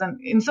thinks. It doesn't.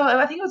 And so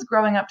I think it was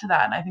growing up to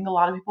that. And I think a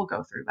lot of people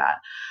go through that.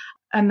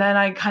 And then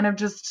I kind of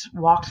just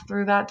walked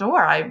through that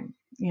door. I,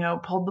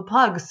 pulled the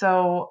plug.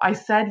 So I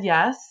said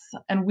yes.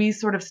 And we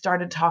sort of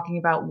started talking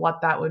about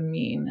what that would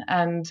mean.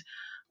 And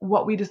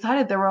what we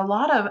decided, there were a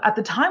lot of, at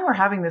the time we're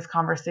having this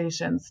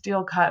conversation,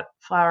 Steel Cut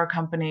Flower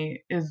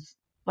Company is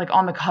like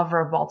on the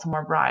cover of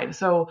Baltimore Bride.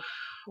 So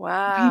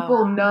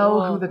people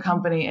know who the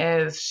company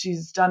is.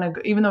 She's done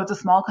even though it's a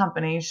small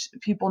company,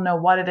 people know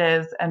what it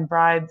is and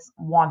brides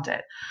want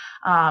it.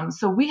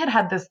 So we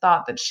had this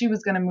thought that she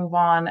was going to move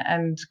on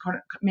and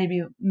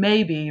maybe,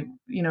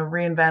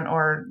 reinvent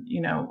or,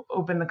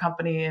 open the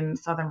company in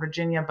Southern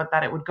Virginia, but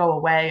that it would go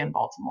away in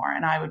Baltimore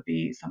and I would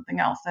be something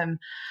else. And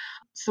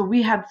so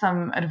we had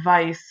some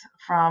advice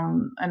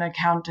from an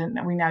accountant,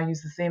 and we now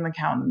use the same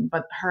accountant,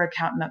 but her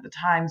accountant at the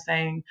time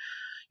saying,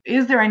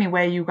 is there any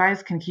way you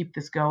guys can keep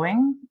this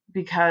going?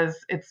 Because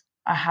it's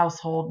a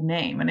household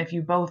name. And if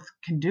you both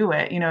can do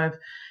it,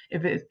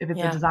 if it's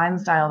a design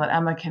style that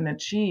Emma can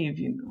achieve,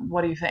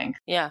 what do you think?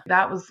 Yeah.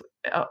 That was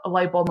a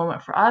light bulb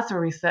moment for us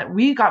where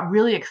we got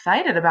really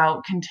excited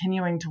about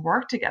continuing to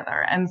work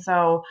together. And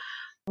so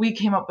we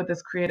came up with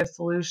this creative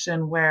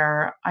solution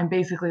where I'm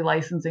basically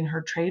licensing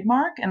her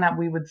trademark and that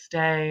we would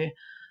stay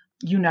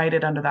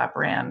united under that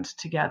brand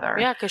together.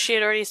 Yeah, because she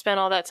had already spent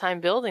all that time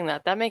building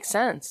that. That makes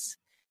sense.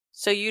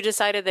 So you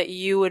decided that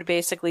you would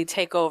basically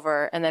take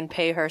over and then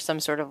pay her some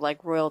sort of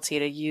like royalty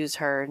to use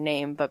her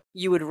name, but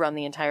you would run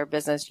the entire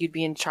business. You'd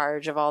be in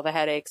charge of all the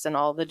headaches and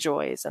all the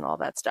joys and all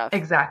that stuff.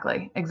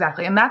 Exactly.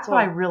 And that's what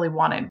I really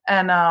wanted.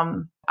 And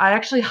I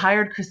actually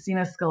hired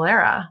Christina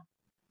Scalera,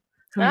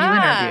 who you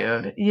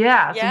interviewed.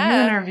 Yeah. So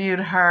you interviewed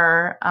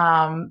her.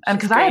 And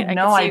because I had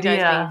no idea. You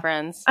guys being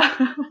friends.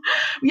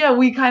 Yeah.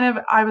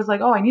 I was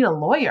like, oh, I need a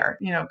lawyer,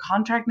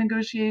 contract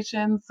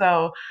negotiations.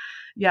 So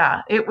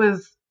yeah, it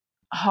was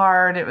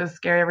hard. It was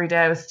scary every day.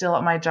 I was still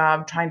at my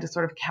job trying to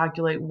sort of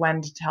calculate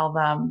when to tell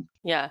them.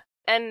 Yeah.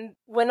 And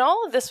when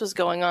all of this was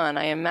going on,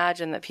 I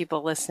imagine that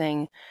people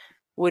listening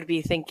would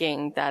be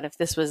thinking that if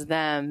this was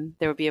them,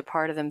 there would be a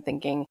part of them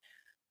thinking,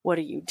 what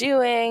are you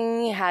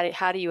doing?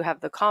 How do you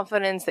have the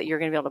confidence that you're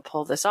going to be able to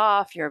pull this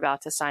off? You're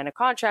about to sign a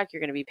contract. You're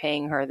going to be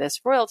paying her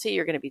this royalty.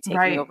 You're going to be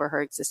taking over her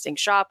existing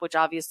shop, which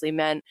obviously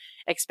meant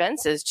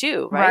expenses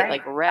too, right?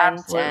 Like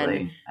rent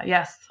and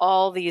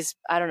all these,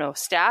 I don't know,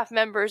 staff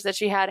members that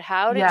she had.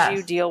 How did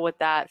you deal with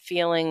that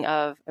feeling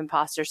of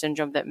imposter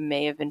syndrome that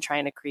may have been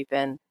trying to creep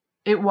in?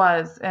 It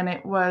was, and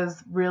it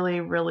was really,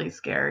 really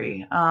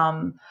scary.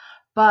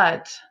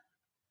 But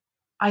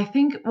I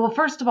think, well,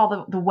 first of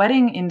all, the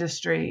wedding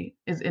industry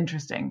is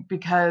interesting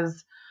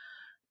because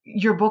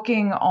you're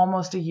booking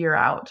almost a year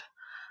out.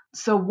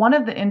 So one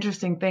of the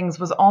interesting things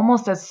was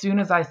almost as soon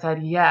as I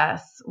said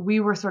yes,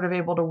 we were sort of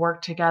able to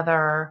work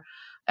together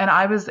and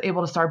I was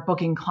able to start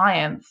booking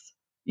clients,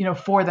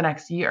 for the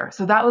next year.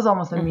 So that was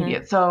almost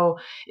immediate. So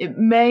it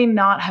may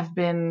not have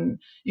been,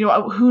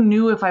 who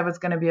knew if I was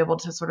going to be able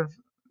to sort of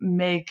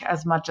make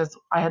as much as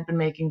I had been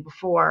making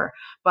before,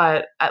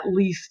 but at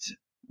least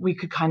we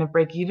could kind of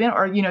break even,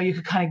 or, you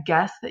could kind of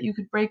guess that you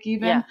could break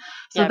even. Yeah.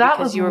 So that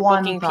was you were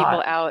one booking thought.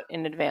 People out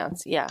in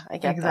advance. Yeah, I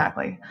get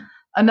exactly.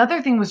 Another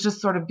thing was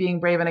just sort of being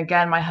brave. And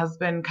again, my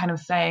husband kind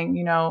of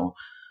saying,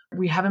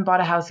 we haven't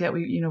bought a house yet.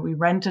 We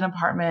rent an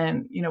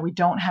apartment, we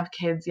don't have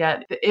kids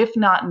yet. If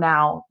not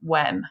now,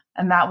 when?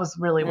 And that was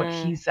really what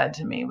he said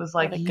to me. It was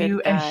like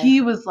and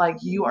he was like,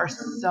 you are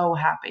so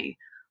happy,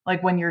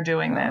 like when you're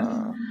doing this.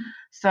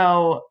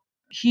 So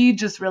he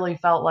just really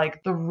felt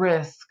like the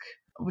risk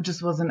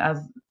just wasn't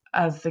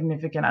as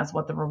significant as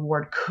what the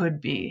reward could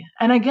be.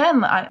 And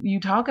again, you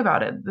talk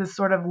about it, this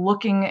sort of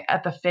looking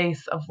at the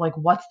face of like,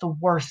 what's the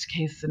worst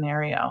case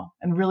scenario,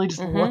 and really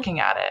just looking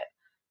at it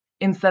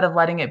instead of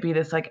letting it be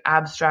this like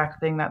abstract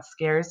thing that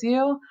scares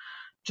you.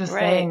 Just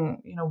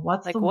saying,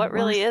 what's like, the what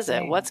really worst is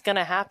thing? it? What's going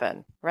to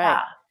happen? Right.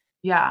 Yeah.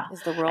 Yeah.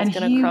 Is the world And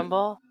going to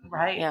crumble?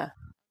 right. Yeah.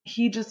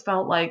 He just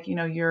felt like,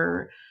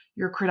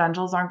 your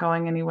credentials aren't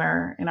going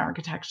anywhere in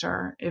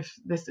architecture if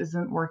this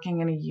isn't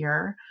working in a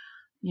year,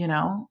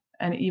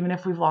 and even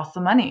if we've lost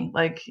the money,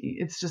 like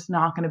it's just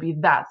not going to be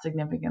that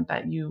significant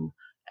that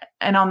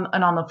and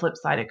on the flip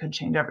side, it could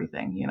change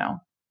everything.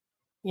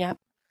 Yep.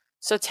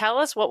 So tell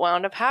us what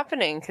wound up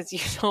happening, because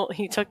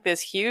you took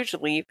this huge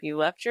leap, you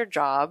left your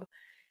job,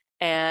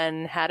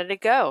 and how did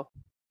it go?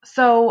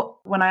 So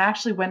when I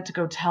actually went to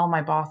go tell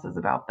my bosses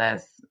about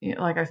this,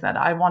 like I said,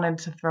 I wanted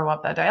to throw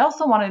up that day. I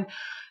also wanted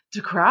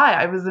to cry.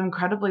 I was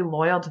incredibly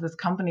loyal to this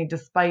company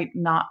despite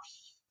not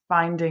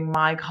finding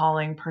my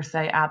calling per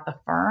se at the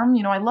firm.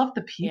 I loved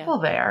the people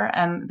there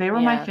and they were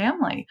my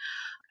family.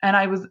 And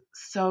I was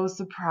so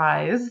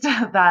surprised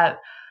that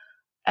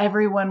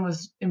everyone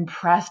was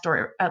impressed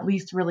or at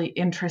least really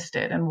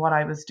interested in what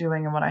I was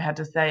doing and what I had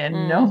to say.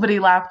 And nobody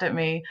laughed at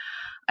me.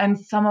 And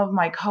some of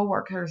my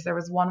coworkers, there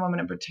was one woman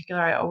in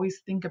particular I always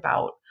think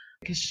about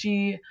because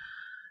she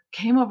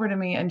came over to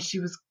me and she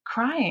was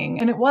crying.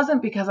 And it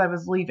wasn't because I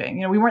was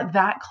leaving. We weren't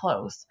that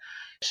close.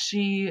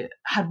 She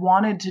had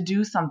wanted to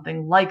do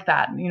something like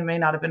that. May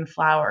not have been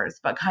flowers,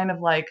 but kind of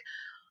like,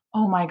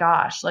 oh my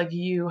gosh, like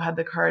you had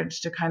the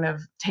courage to kind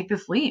of take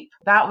this leap.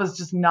 That was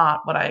just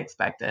not what I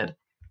expected.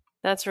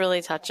 That's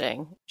really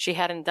touching. She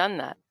hadn't done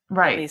that.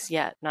 Right. At least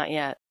yet, not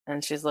yet.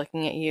 And she's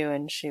looking at you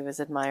and she was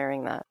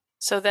admiring that.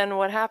 So then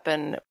what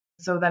happened?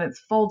 So then it's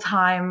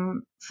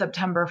full-time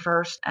September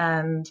 1st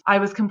and I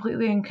was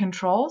completely in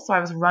control. So I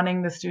was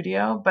running the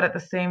studio, but at the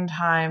same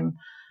time,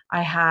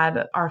 I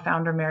had our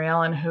founder, Mary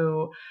Ellen,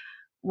 who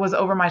was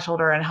over my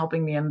shoulder and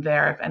helping me in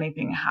there if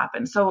anything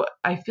happened. So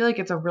I feel like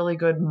it's a really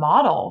good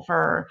model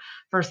for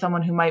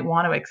someone who might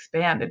want to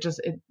expand. It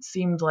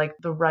seemed like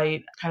the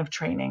right kind of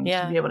training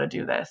to be able to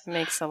do this.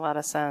 Makes a lot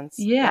of sense.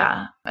 Yeah.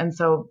 Yep. And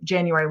so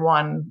January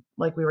 1,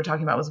 like we were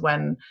talking about, was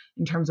when,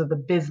 in terms of the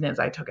business,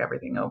 I took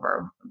everything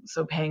over.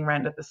 So paying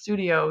rent at the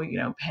studio,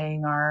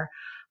 paying our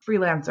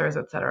freelancers,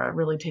 et cetera,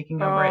 really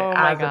taking over it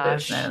as a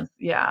business.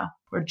 Yeah.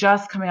 We're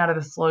just coming out of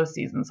the slow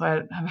season. So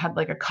I have had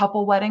like a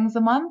couple weddings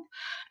a month.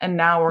 And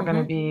now we're going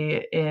to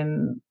be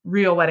in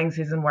real wedding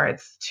season where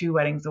it's 2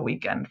 weddings a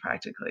weekend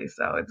practically.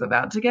 So it's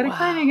about to get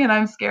exciting and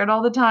I'm scared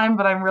all the time,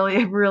 but I'm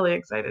really, really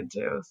excited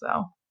too.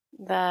 So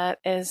that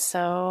is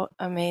so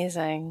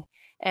amazing.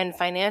 And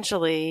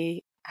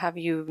financially, have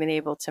you been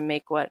able to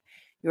make what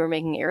you were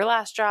making at your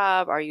last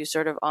job? Are you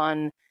sort of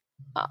on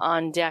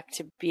deck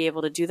to be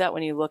able to do that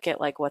when you look at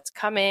like what's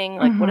coming?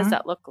 Like, what does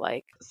that look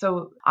like?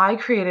 So I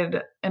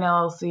created an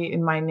LLC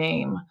in my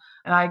name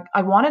and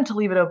I wanted to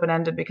leave it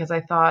open-ended because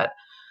I thought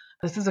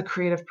this is a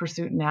creative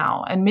pursuit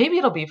now and maybe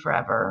it'll be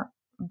forever,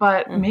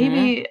 but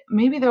maybe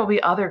there'll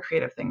be other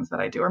creative things that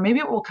I do, or maybe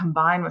it will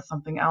combine with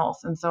something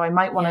else. And so I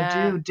might want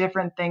to do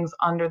different things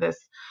under this,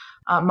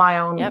 my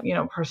own,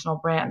 personal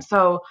brand.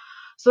 So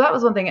that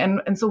was one thing.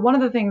 And so one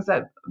of the things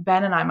that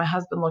Ben and I, my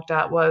husband, looked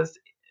at was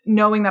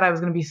knowing that I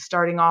was going to be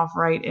starting off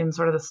right in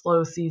sort of the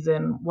slow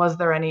season. Was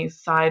there any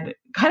side,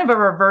 kind of a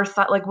reverse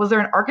side, like was there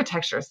an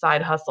architecture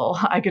side hustle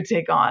I could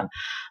take on?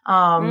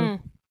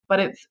 But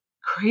it's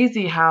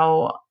crazy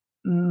how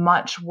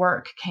much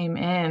work came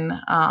in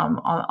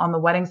on the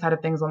wedding side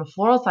of things, on the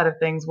floral side of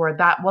things, where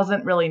that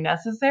wasn't really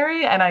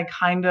necessary. And I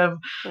kind of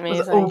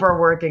was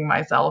overworking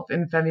myself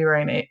in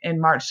February and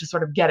in March to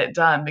sort of get it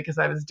done because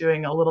I was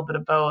doing a little bit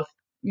of both.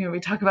 We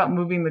talk about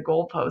moving the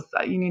goalposts.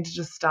 You need to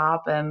just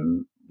stop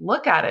and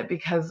look at it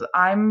because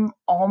I'm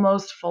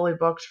almost fully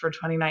booked for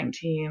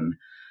 2019.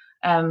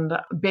 And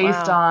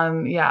based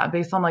on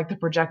like the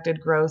projected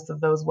gross of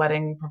those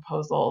wedding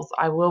proposals,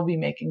 I will be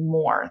making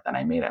more than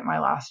I made at my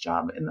last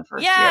job in the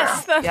first year.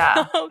 That's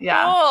so cool.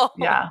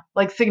 Yeah.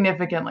 Like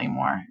significantly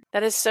more.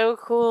 That is so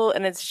cool.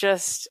 And it's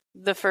just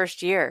the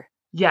first year.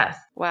 Yes.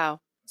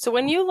 Wow. So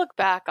when you look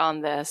back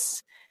on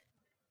this,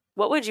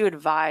 what would you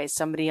advise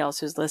somebody else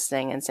who's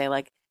listening and say,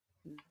 like,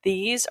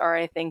 these are,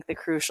 I think, the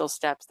crucial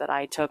steps that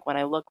I took when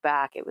I look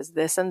back, it was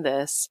this and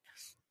this.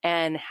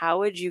 And how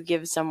would you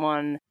give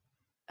someone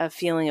a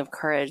feeling of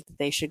courage that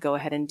they should go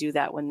ahead and do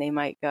that when they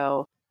might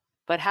go,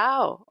 but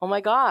how? Oh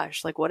my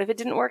gosh, like what if it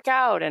didn't work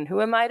out? And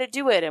who am I to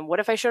do it? And what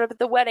if I showed up at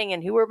the wedding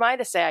and who am I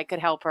to say I could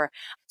help her?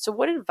 So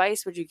what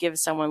advice would you give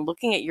someone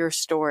looking at your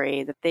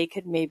story that they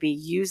could maybe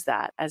use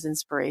that as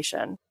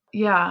inspiration?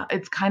 Yeah,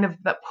 it's kind of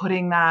that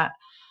putting that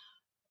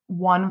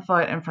one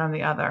foot in front of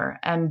the other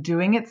and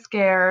doing it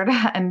scared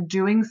and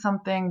doing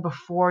something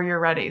before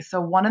you're ready.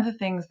 So one of the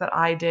things that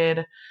I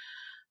did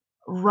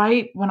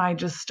right when I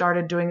just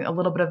started doing a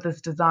little bit of this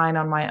design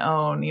on my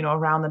own,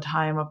 around the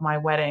time of my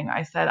wedding,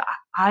 I said,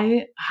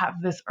 I have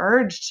this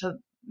urge to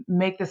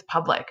make this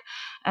public.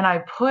 And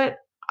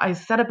I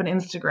set up an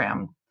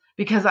Instagram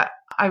because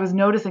I was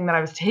noticing that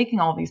I was taking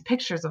all these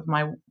pictures of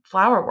my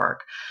flower work,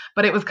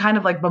 but it was kind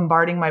of like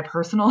bombarding my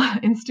personal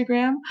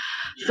Instagram.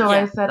 So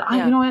I said,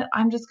 you know what,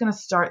 I'm just going to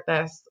start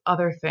this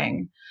other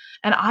thing.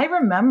 And I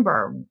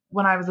remember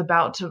when I was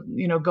about to,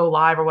 go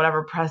live or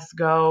whatever, press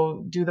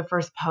go, do the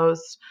first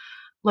post,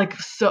 like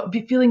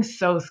feeling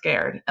so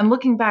scared. And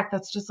looking back,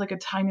 that's just like a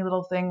tiny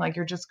little thing. Like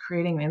you're just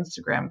creating an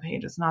Instagram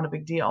page. It's not a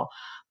big deal.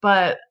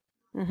 But,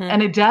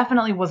 and it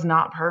definitely was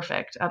not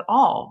perfect at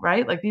all,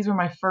 right? Like these were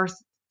my first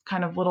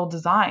kind of little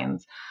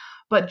designs,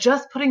 but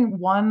just putting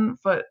one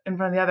foot in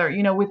front of the other,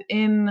 you know,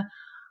 within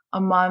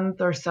a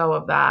month or so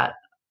of that,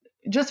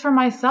 just for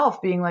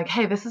myself being like,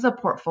 hey, this is a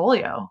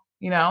portfolio,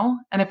 you know,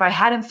 and if I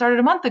hadn't started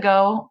a month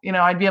ago, you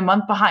know, I'd be a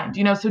month behind,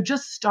 you know, so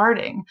just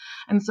starting.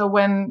 And so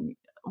when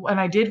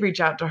I did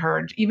reach out to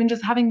her, even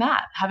just having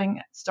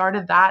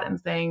started that and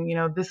saying, you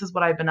know, this is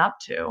what I've been up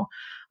to.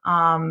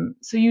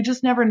 So you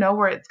just never know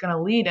where it's going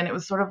to lead. And it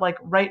was sort of like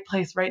right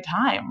place, right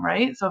time,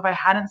 right? So if I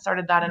hadn't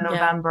started that in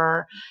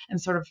November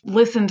and sort of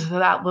listened to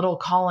that little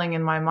calling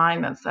in my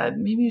mind that said,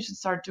 maybe you should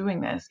start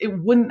doing this, it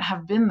wouldn't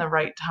have been the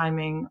right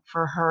timing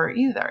for her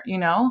either, you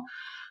know?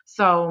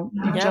 So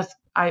you just,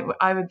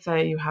 I would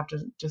say you have to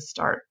just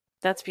start.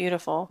 That's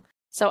beautiful.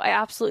 So I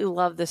absolutely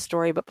love this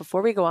story, but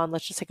before we go on,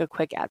 let's just take a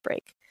quick ad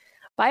break.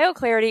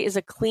 BioClarity is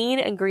a clean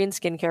and green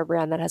skincare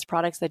brand that has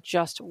products that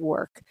just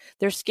work.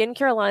 Their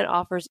skincare line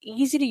offers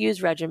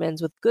easy-to-use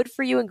regimens with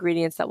good-for-you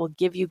ingredients that will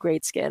give you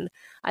great skin.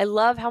 I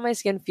love how my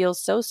skin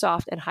feels so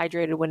soft and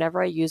hydrated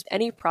whenever I use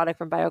any product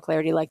from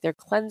BioClarity, like their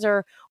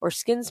cleanser or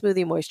skin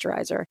smoothie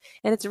moisturizer.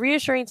 And it's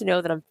reassuring to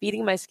know that I'm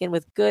feeding my skin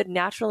with good,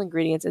 natural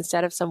ingredients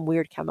instead of some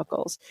weird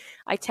chemicals.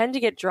 I tend to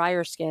get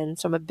drier skin,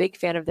 so I'm a big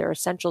fan of their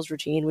Essentials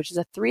routine, which is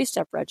a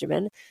 3-step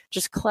regimen.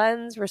 Just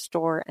cleanse,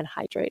 restore, and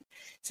hydrate.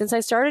 Since I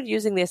started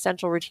using the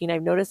Essential routine,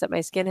 I've noticed that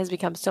my skin has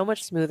become so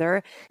much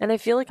smoother and I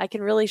feel like I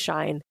can really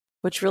shine,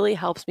 which really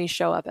helps me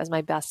show up as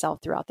my best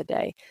self throughout the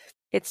day.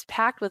 It's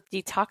packed with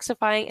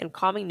detoxifying and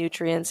calming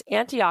nutrients,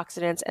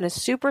 antioxidants, and a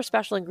super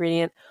special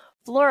ingredient,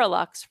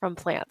 Floralux, from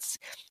plants.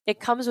 It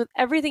comes with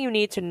everything you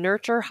need to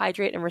nurture,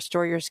 hydrate, and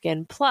restore your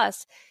skin.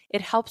 Plus,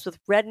 it helps with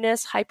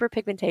redness,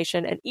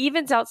 hyperpigmentation, and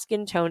evens out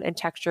skin tone and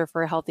texture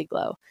for a healthy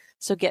glow.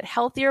 So get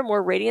healthier,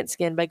 more radiant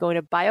skin by going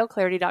to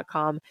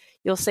bioclarity.com.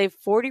 You'll save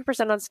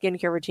 40% on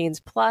skincare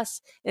routines,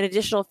 plus an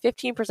additional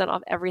 15%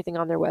 off everything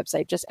on their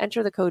website. Just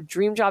enter the code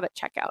DREAMJOB at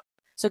checkout.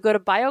 So go to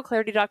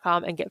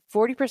bioclarity.com and get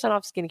 40%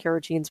 off skincare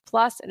routines,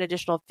 plus an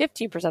additional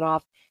 15%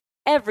 off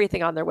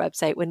everything on their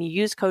website when you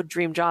use code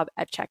DREAMJOB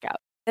at checkout.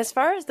 As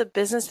far as the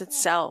business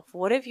itself,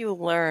 what have you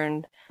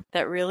learned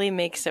that really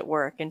makes it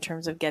work in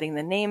terms of getting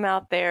the name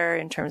out there,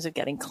 in terms of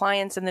getting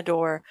clients in the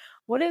door?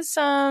 What is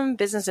some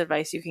business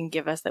advice you can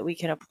give us that we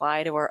can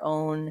apply to our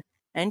own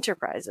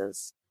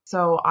enterprises?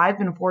 So I've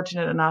been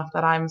fortunate enough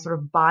that I'm sort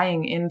of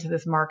buying into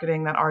this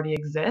marketing that already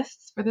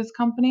exists for this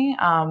company.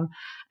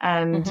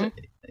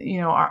 You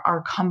know,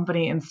 our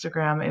company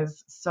Instagram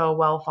is so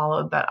well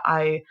followed that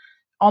I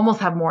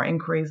almost have more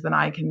inquiries than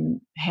I can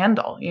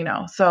handle, you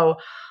know, so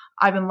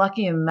I've been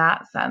lucky in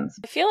that sense.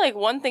 I feel like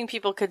one thing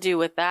people could do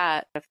with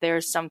that, if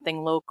there's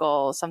something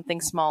local,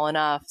 something small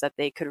enough that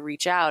they could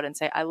reach out and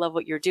say, I love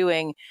what you're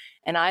doing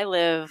and I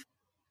live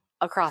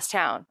across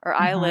town, or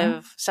I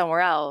live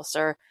somewhere else,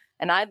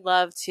 and I'd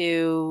love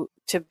to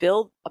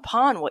build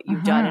upon what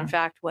you've done. In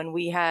fact, when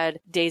we had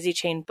Daisy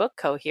Chain Book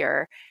Co.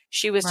 here,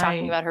 she was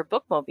talking about her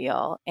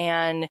bookmobile,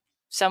 and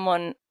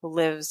someone who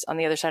lives on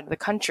the other side of the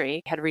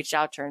country had reached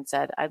out to her and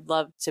said, I'd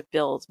love to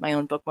build my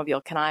own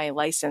bookmobile. Can I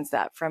license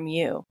that from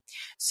you?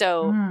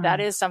 So that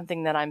is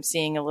something that I'm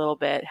seeing a little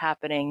bit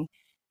happening.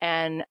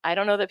 And I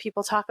don't know that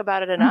people talk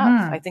about it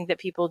enough. I think that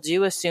people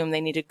do assume they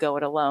need to go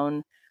it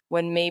alone,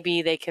 when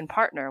maybe they can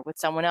partner with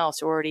someone else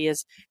who already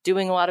is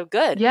doing a lot of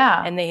good.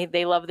 Yeah. And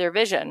they love their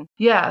vision.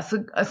 Yeah.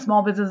 So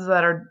small businesses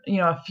that are, you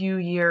know, a few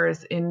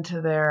years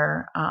into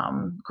their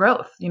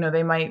growth, you know,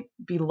 they might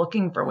be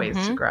looking for ways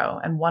to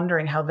grow and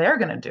wondering how they're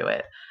going to do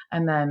it.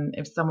 And then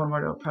if someone were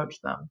to approach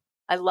them.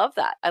 I love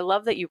that. I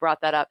love that you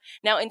brought that up.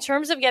 Now, in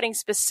terms of getting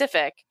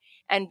specific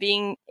and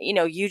being, you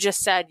know, you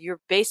just said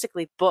you're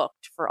basically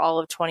booked for all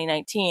of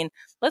 2019.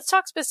 Let's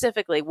talk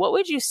specifically. What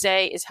would you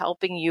say is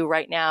helping you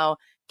right now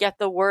get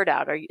the word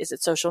out? Is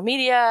it social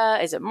media?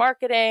 Is it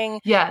marketing?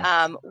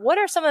 Yes. What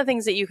are some of the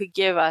things that you could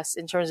give us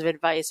in terms of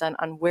advice on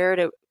where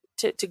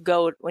to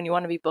go when you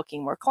want to be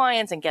booking more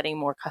clients and getting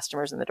more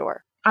customers in the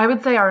door? I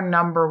would say our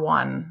number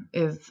one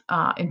is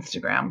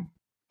Instagram.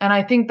 And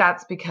I think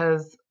that's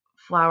because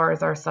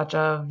flowers are such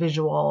a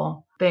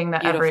visual thing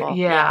that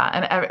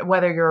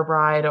whether you're a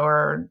bride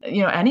or,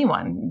 you know,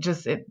 anyone,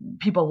 just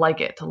people like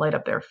it to light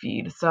up their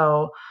feed.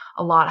 So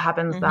a lot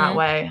happens that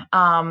way.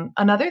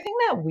 Another thing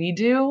that we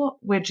do,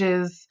 which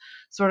is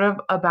sort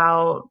of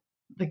about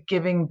the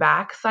giving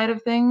back side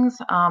of things,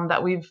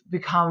 that we've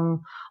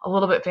become a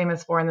little bit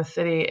famous for in the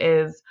city,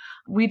 is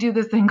we do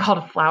this thing called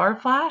a flower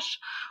flash,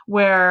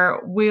 where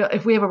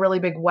if we have a really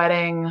big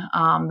wedding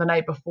the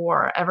night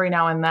before, every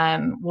now and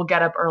then we'll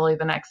get up early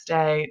the next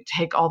day,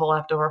 take all the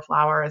leftover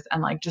flowers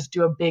and like just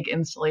do a big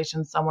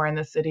installation somewhere in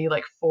the city,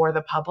 like for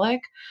the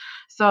public.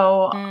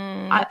 So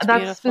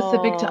that's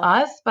specific to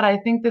us, but I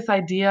think this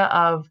idea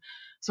of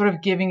sort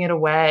of giving it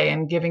away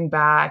and giving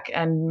back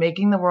and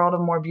making the world a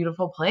more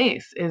beautiful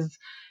place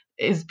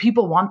is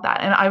people want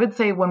that. And I would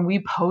say when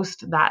we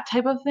post that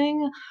type of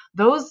thing,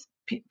 those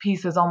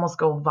pieces almost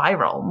go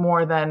viral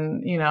more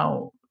than,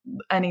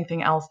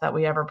 anything else that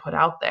we ever put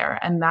out there.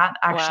 And that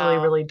actually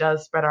really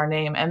does spread our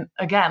name. And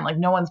again, like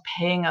no one's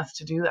paying us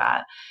to do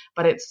that,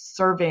 but it's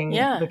serving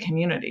the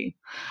community.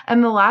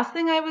 And the last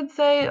thing I would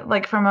say,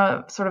 like from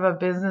a sort of a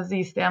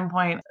businessy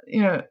standpoint,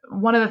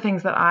 one of the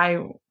things that I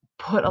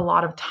put a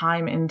lot of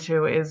time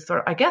into is sort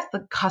of, I guess,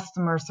 the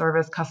customer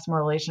service, customer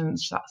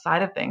relations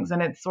side of things.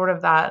 And it's sort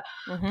of that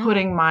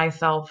putting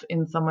myself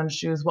in someone's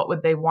shoes. What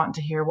would they want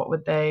to hear? What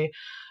would they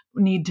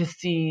need to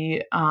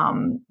see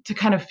to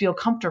kind of feel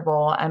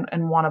comfortable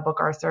and want to book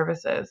our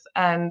services?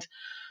 And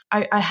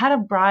I had a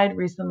bride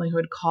recently who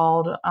had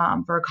called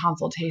for a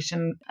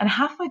consultation, and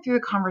halfway through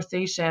the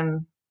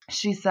conversation,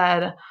 she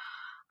said,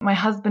 "My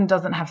husband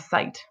doesn't have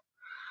sight."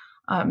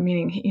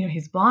 Meaning,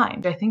 he's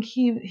blind. I think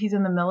he's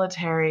in the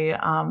military,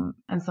 and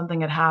something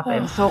had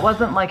happened. So it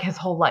wasn't like his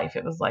whole life.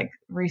 It was like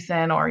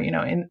recent or,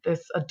 in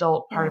this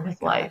adult part of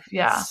his life.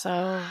 Yeah.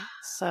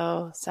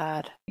 So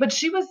sad. But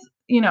she was,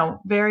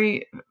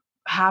 very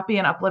happy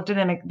and uplifted,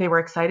 and they were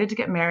excited to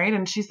get married.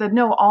 And she said,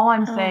 "No, all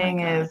I'm saying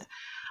is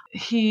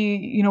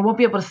he, won't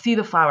be able to see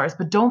the flowers,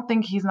 but don't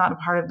think he's not a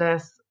part of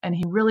this. And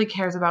he really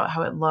cares about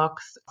how it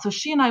looks." So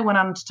she and I went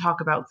on to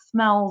talk about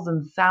smells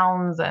and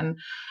sounds. And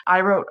I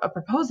wrote a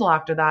proposal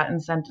after that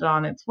and sent it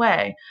on its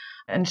way.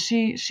 And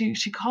she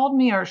called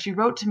me, or she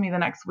wrote to me the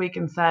next week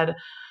and said,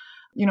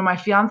 "My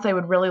fiance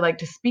would really like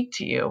to speak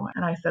to you."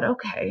 And I said,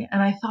 "Okay."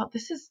 And I thought,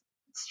 this is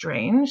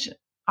strange.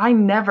 I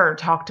never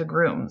talk to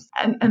grooms,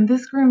 and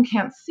this groom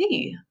can't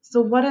see.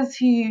 So what does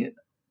he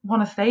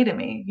want to say to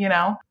me,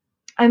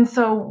 And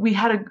so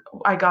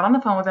I got on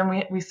the phone with him.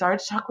 We started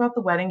to talk about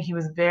the wedding. He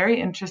was very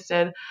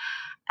interested.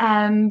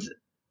 And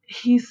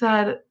he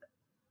said,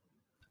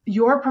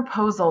 "Your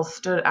proposal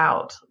stood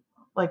out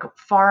like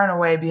far and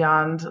away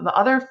beyond the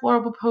other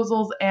floral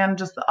proposals and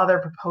just the other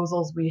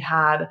proposals we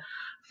had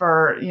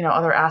for,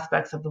 other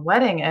aspects of the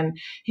wedding." And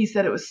he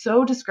said, "It was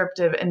so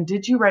descriptive. And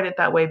did you write it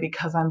that way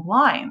because I'm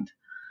blind?"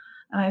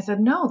 And I said,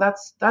 "No,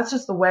 that's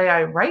just the way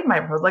I write my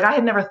proposal." Like I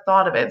had never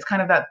thought of it. It's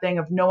kind of that thing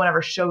of no one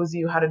ever shows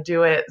you how to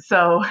do it.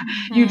 So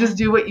you just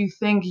do what you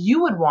think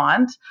you would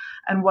want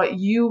and what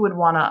you would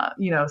want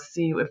to,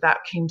 see if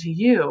that came to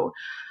you.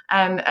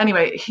 And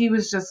anyway, he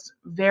was just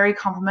very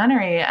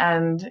complimentary.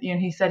 And, I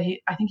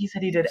think he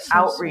said he did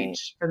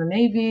outreach for the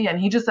Navy. And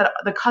he just said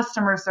the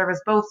customer service,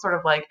 both sort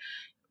of like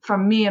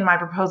from me and my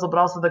proposal, but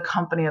also the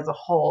company as a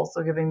whole.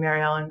 So giving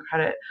Mary Ellen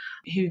credit,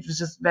 he was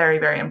just very,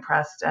 very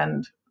impressed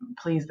and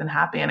pleased and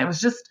happy. And it was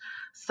just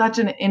such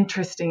an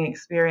interesting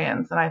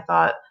experience. And I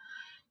thought,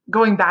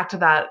 going back to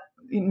that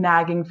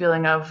nagging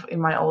feeling of in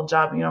my old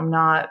job, I'm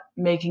not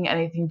making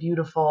anything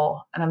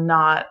beautiful and I'm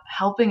not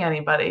helping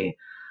anybody.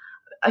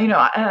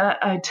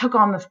 I took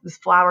on this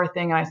flower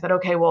thing and I said,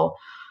 okay, well,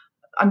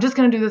 I'm just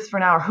going to do this for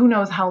an hour. Who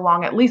knows how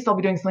long? At least I'll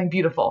be doing something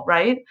beautiful,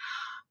 right?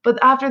 But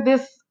after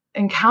this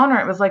encounter,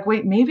 it was like,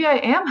 wait, maybe I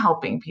am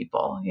helping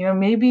people.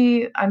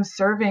 Maybe I'm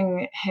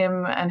serving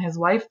him and his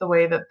wife the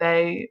way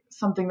that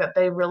something that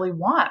they really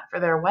want for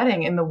their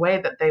wedding in the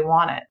way that they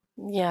want it.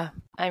 Yeah.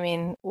 I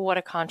mean, what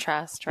a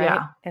contrast, right?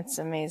 Yeah. It's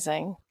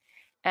amazing.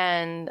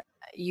 And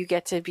you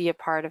get to be a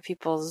part of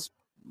people's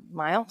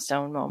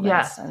milestone moments.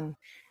 Yes. And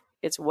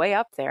it's way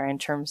up there in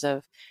terms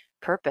of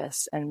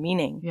purpose and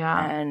meaning.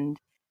 Yeah. And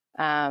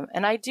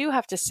I do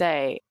have to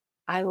say,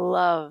 I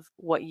love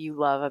what you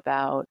love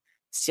about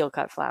Steel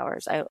Cut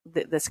Flowers,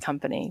 this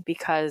company,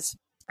 because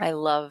I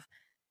love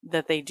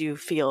that they do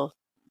feel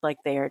like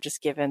they are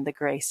just given the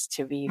grace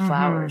to be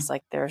flowers.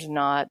 Like there's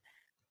not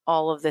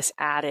all of this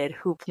added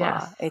hoopla.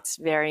 Yes. It's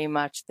very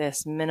much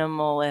this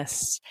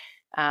minimalist,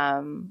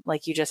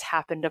 like you just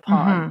happened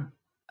upon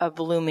a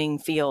blooming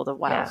field of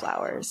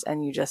wildflowers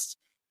and you just,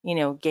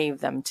 gave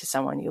them to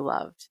someone you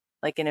loved,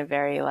 like in a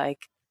very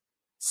like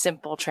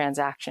simple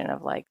transaction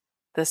of like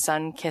the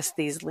sun kissed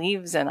these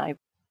leaves and I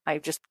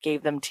just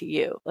gave them to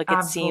you. Like it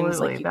Absolutely, seems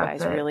like you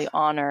guys really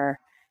honor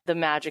the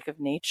magic of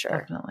nature.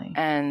 Definitely.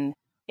 And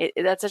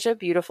that's such a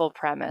beautiful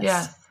premise.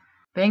 Yes.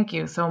 Thank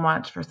you so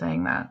much for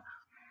saying that.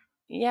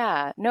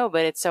 Yeah, no,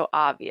 but it's so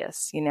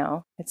obvious,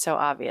 it's so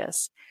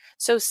obvious.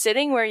 So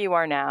sitting where you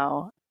are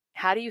now,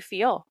 how do you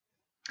feel?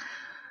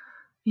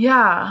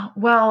 Yeah,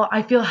 well,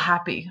 I feel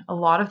happy a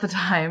lot of the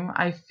time.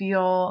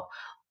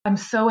 I'm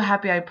so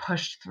happy I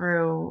pushed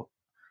through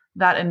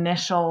that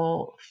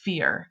initial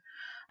fear.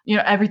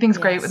 Everything's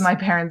great with my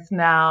parents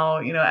now,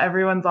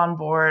 everyone's on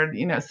board,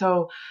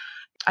 so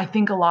I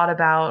think a lot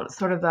about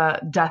sort of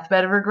the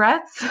deathbed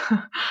regrets.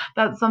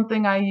 That's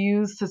something I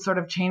use to sort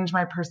of change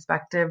my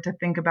perspective, to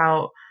think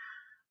about,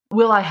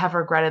 will I have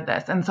regretted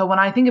this? And so when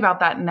I think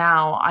about that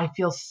now, I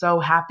feel so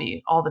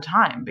happy all the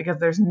time because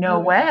there's no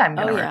way I'm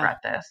going to regret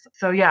this.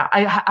 So yeah,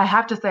 I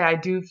have to say I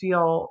do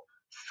feel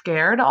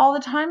scared all the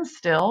time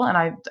still. And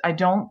I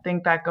don't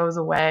think that goes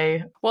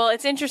away. Well,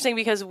 it's interesting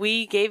because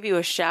we gave you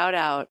a shout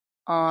out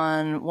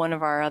on one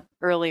of our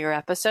earlier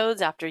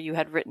episodes after you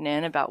had written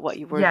in about what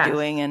you were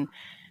doing and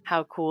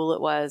how cool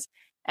it was.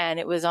 And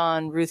it was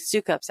on Ruth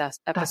Sukup's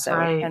episode. That's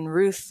right. And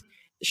Ruth,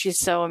 she's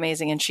so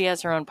amazing. And she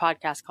has her own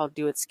podcast called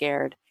Do It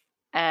Scared.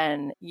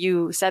 And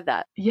you said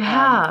that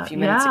Yeah. a few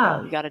minutes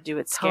ago. You got to do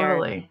it scared.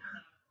 Totally.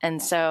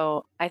 And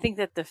so I think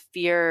that the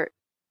fear,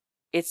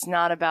 it's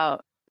not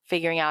about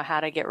figuring out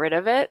how to get rid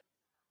of it.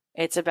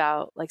 It's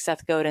about, like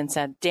Seth Godin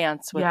said,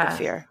 dance with the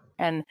fear.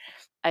 And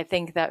I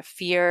think that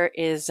fear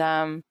is,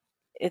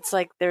 it's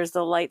like there's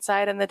the light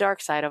side and the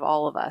dark side of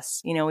all of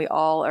us. You know, we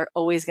all are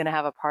always going to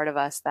have a part of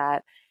us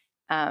that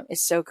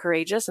is so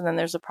courageous. And then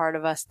there's a part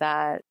of us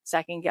that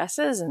second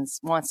guesses and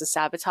wants to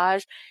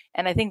sabotage.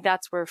 And I think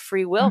that's where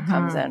free will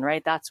comes in,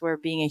 right? That's where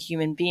being a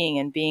human being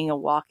and being a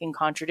walking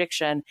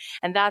contradiction.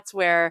 And that's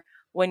where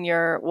when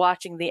you're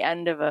watching the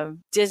end of a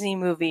Disney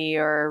movie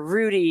or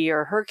Rudy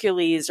or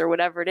Hercules or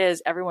whatever it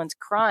is, everyone's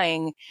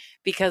crying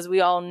because we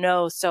all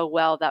know so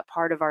well that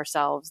part of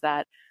ourselves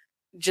that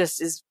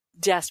just is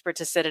desperate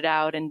to sit it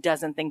out and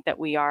doesn't think that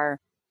we are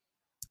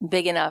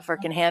big enough or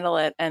can handle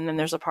it. And then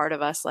there's a part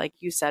of us, like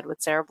you said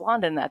with Sarah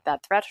Blondin, at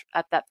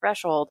that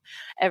threshold,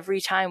 every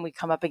time we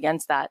come up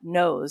against that,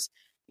 knows,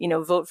 you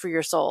know, vote for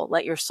your soul,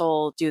 let your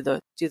soul do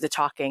the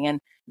talking. And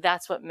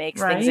that's what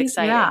makes things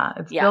exciting. Yeah.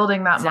 It's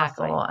building that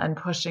muscle and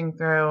pushing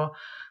through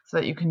so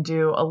that you can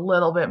do a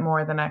little bit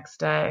more the next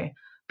day.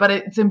 But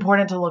it's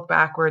important to look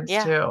backwards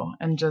too,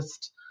 and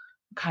just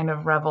kind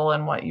of revel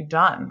in what you've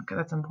done, because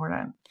that's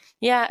important.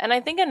 Yeah. And I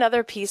think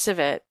another piece of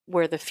it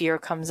where the fear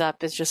comes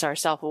up is just our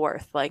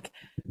self-worth. Like,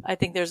 I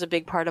think there's a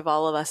big part of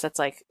all of us that's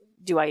like,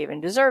 do I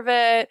even deserve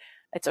it?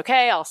 It's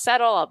okay. I'll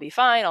settle. I'll be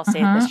fine. I'll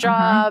stay at this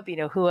job. You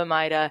know, who am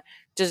I to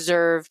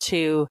deserve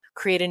to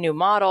create a new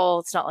model?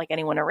 It's not like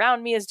anyone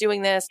around me is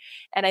doing this.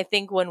 And I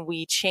think when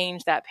we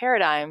change that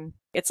paradigm,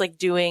 it's like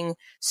doing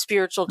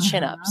spiritual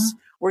chin-ups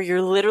where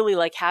you're literally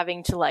like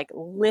having to like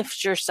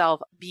lift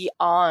yourself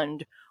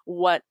beyond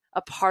what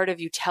a part of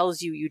you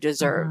tells you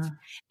deserve.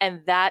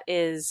 And that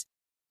is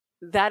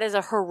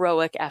a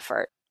heroic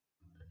effort.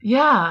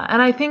 Yeah.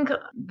 And I think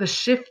the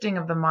shifting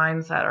of the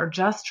mindset, or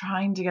just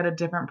trying to get a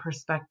different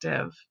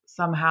perspective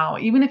somehow,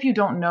 even if you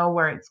don't know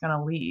where it's going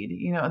to lead,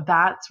 you know,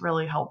 that's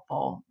really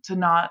helpful to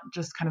not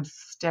just kind of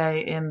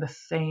stay in the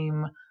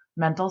same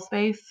mental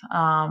space.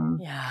 Oh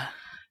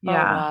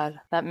God,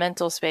 that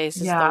mental space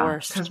is the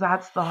worst. Because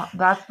that's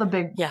the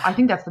big, I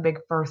think that's the big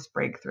first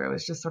breakthrough,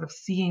 is just sort of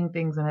seeing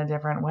things in a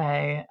different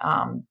way,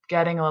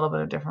 getting a little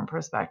bit of different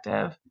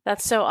perspective.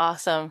 That's so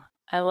awesome.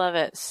 I love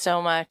it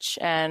so much.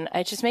 And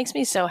it just makes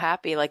me so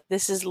happy. Like,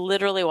 this is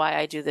literally why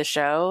I do the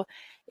show,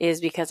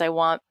 is because I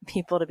want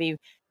people to be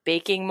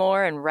baking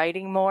more and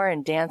writing more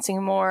and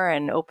dancing more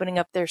and opening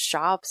up their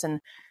shops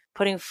and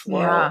putting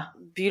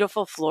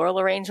beautiful floral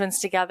arrangements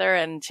together,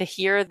 and to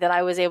hear that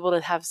I was able to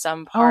have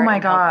some part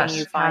in helping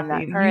you find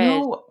Kathy, that courage.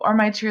 You are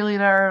my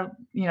cheerleader,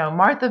 you know,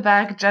 Martha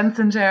Beck, Jen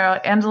Sincero,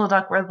 Angela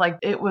Duckworth. Like,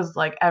 it was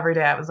like every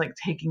day I was like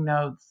taking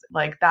notes.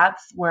 Like,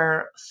 that's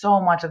where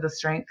so much of the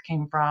strength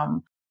came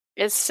from.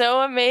 It's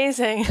so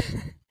amazing.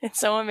 It's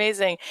so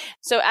amazing.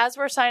 So as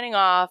we're signing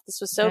off, this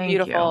was so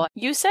beautiful.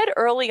 You said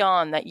early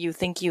on that you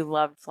think you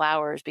loved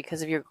flowers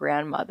because of your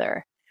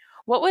grandmother.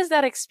 What was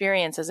that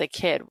experience as a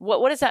kid?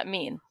 What does that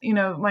mean? You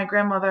know, my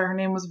grandmother, her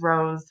name was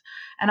Rose.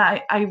 And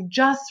I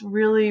just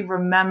really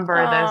remember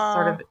this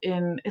sort of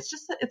it's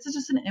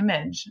just an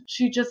image.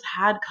 She just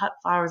had cut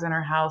flowers in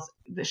her house.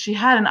 She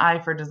had an eye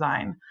for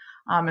design.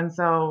 And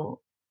so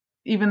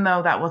even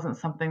though that wasn't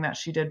something that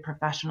she did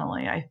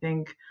professionally, I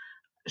think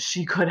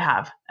she could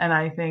have. And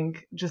I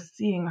think just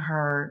seeing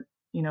her,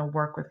 you know,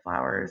 work with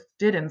flowers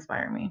did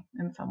inspire me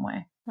in some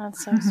way.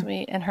 That's so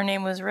sweet. And her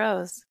name was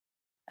Rose.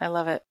 I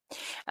love it.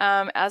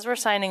 As we're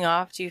signing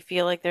off, do you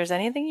feel like there's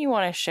anything you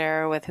want to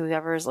share with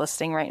whoever is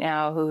listening right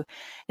now who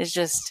is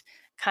just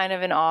kind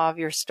of in awe of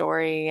your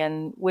story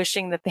and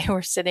wishing that they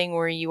were sitting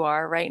where you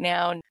are right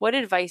now? What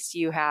advice do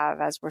you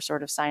have as we're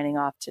sort of signing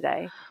off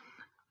today?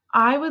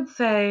 I would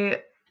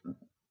say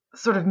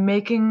sort of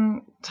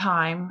making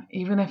time,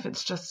 even if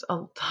it's just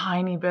a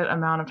tiny bit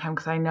amount of time,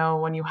 because I know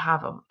when you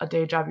have a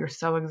day job, you're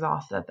so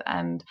exhausted at the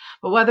end.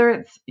 But whether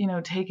it's, you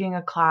know, taking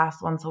a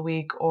class once a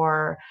week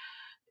or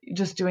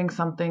just doing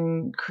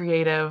something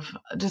creative,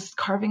 just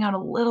carving out a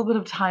little bit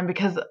of time,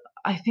 because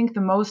I think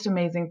the most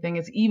amazing thing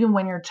is, even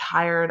when you're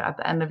tired at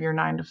the end of your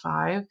 9 to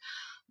 5,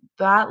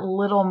 that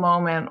little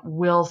moment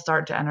will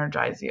start to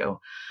energize you.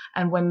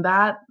 And when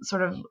that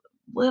sort of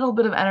little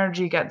bit of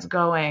energy gets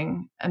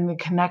going and the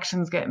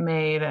connections get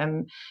made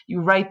and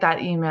you write that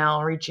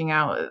email reaching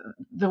out,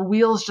 the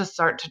wheels just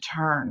start to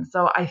turn.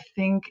 So I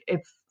think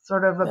it's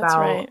sort of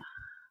about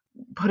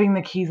putting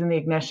the keys in the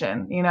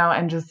ignition, you know,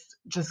 and just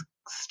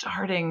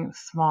starting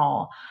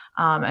small,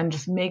 and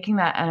just making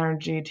that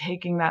energy,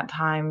 taking that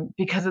time,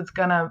 because it's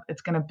gonna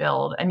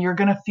build, and you're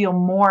gonna feel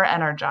more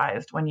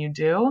energized when you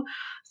do.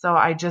 So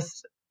I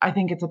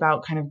think it's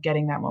about kind of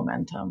getting that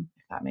momentum,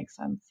 if that makes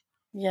sense.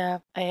 Yeah,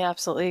 I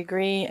absolutely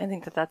agree. I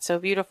think that that's so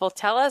beautiful.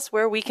 Tell us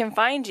where we can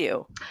find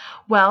you.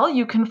 Well,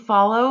 you can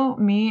follow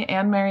me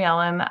and Mary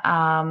Ellen.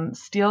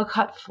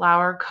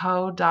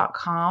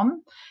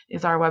 steelcutflowerco.com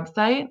is our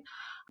website.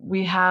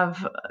 We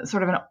have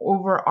sort of an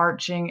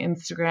overarching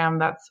Instagram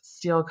that's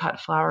Steel Cut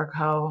Flower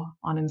Co.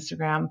 on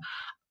Instagram.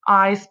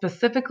 I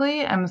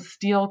specifically am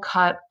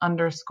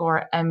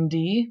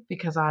steelcut_MD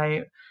because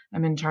I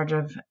am in charge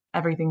of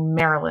everything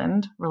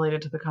Maryland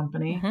related to the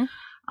company.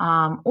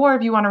 Or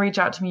if you want to reach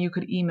out to me, you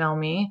could email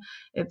me.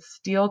 It's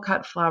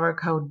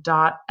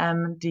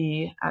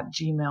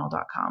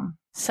steelcutflowerco.md@gmail.com.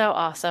 So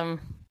awesome.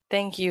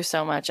 Thank you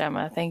so much,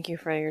 Emma. Thank you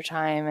for your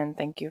time and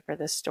thank you for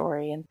this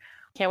story. And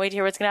can't wait to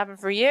hear what's going to happen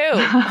for you.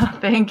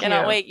 Thank you.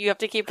 Cannot wait. You have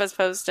to keep us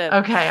posted.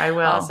 Okay, I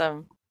will.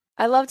 Awesome.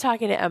 I love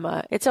talking to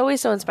Emma. It's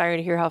always so inspiring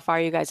to hear how far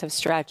you guys have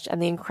stretched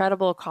and the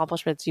incredible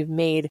accomplishments you've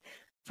made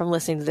from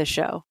listening to this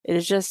show. It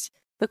is just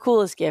the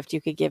coolest gift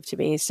you could give to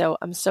me. So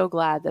I'm so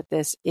glad that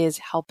this is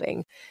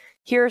helping.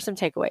 Here are some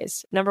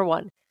takeaways. Number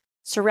 1,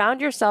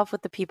 surround yourself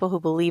with the people who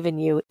believe in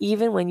you,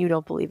 even when you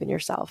don't believe in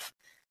yourself.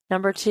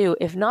 Number 2,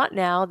 if not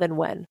now, then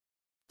when?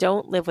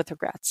 Don't live with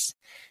regrets.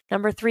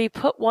 Number 3,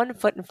 put one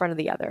foot in front of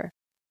the other.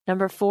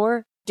 Number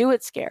 4, do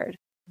it scared.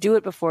 Do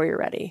it before you're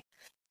ready.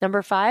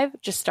 Number 5,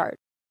 just start.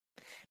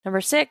 Number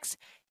 6,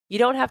 you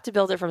don't have to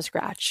build it from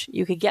scratch.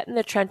 You could get in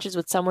the trenches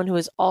with someone who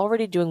is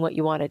already doing what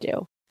you want to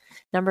do.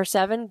 Number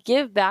 7,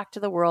 give back to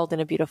the world in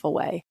a beautiful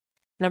way.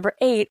 Number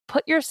 8,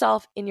 put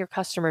yourself in your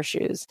customer's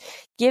shoes.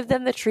 Give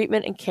them the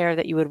treatment and care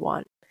that you would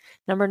want.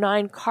 Number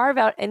 9, carve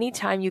out any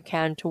time you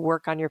can to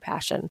work on your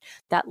passion.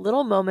 That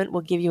little moment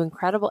will give you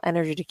incredible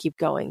energy to keep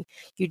going.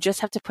 You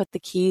just have to put the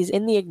keys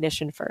in the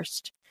ignition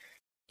first.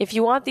 If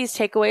you want these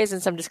takeaways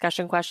and some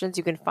discussion questions,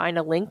 you can find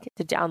a link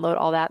to download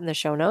all that in the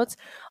show notes.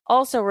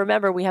 Also,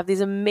 remember, we have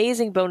these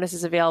amazing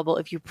bonuses available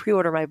if you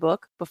pre-order my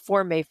book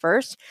before May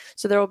 1st.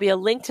 So there will be a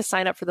link to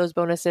sign up for those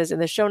bonuses in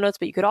the show notes,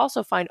 but you could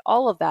also find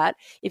all of that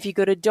if you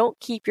go to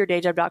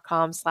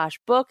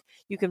don'tkeepyourdayjob.com/book.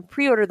 You can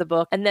pre-order the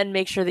book and then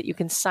make sure that you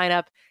can sign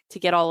up to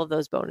get all of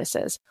those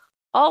bonuses.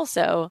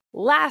 Also,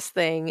 last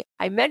thing,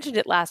 I mentioned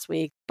it last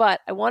week,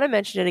 but I want to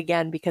mention it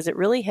again because it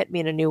really hit me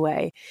in a new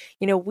way.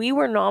 We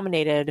were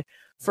nominated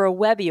for a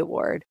Webby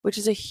Award, which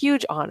is a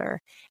huge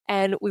honor.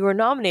 And we were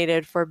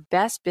nominated for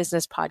Best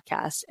Business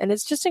Podcast. And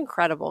it's just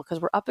incredible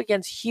because we're up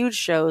against huge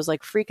shows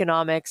like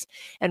Freakonomics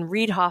and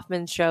Reid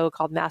Hoffman's show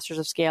called Masters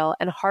of Scale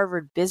and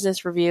Harvard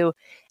Business Review.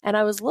 And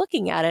I was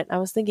looking at it and I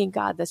was thinking,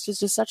 God, that's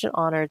just such an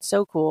honor. It's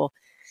so cool.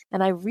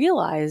 And I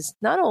realized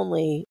not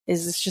only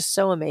is this just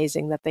so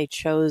amazing that they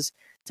chose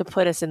to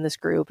put us in this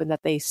group and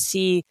that they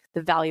see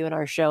the value in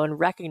our show and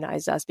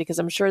recognize us, because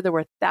I'm sure there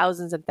were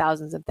thousands and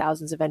thousands and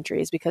thousands of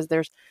entries because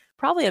there's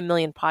probably 1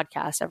 million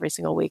podcasts every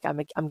single week.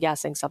 I'm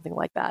guessing something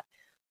like that.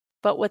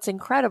 But what's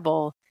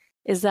incredible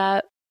is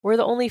that we're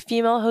the only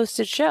female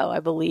hosted show, I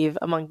believe,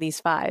 among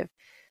these 5.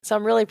 So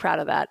I'm really proud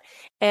of that.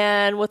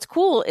 And what's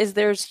cool is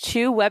there's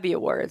 2 Webby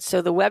Awards.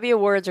 So the Webby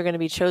Awards are going to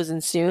be chosen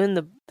soon.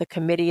 The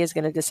committee is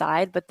going to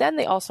decide. But then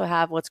they also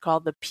have what's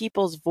called the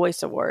People's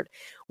Voice Award,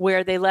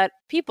 where they let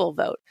people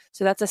vote.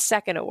 So that's a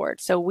second award.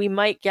 So we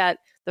might get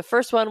the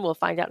first one. We'll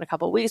find out in a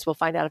couple of weeks. We'll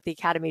find out if the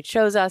Academy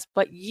chose us.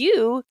 But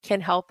you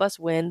can help us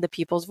win the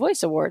People's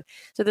Voice Award.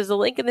 So there's a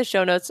link in the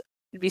show notes.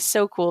 It'd be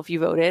so cool if you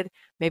voted.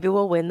 Maybe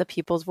we'll win the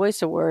People's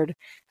Voice Award.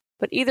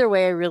 But either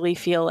way, I really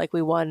feel like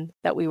we won,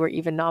 that we were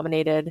even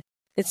nominated.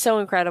 It's so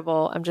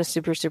incredible. I'm just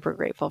super, super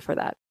grateful for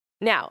that.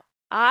 Now,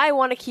 I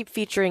want to keep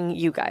featuring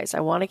you guys. I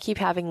want to keep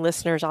having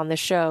listeners on the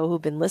show who've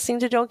been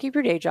listening to Don't Keep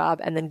Your Day Job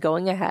and then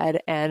going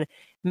ahead and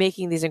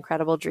making these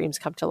incredible dreams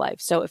come to life.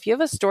 So if you have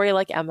a story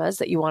like Emma's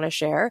that you want to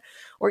share,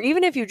 or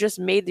even if you just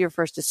made your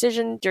first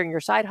decision during your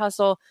side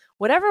hustle,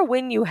 whatever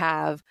win you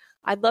have,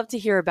 I'd love to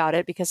hear about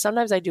it because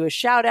sometimes I do a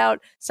shout out.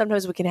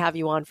 Sometimes we can have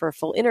you on for a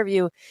full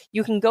interview.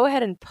 You can go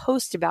ahead and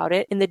post about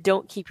it in the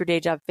Don't Keep Your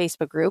Day Job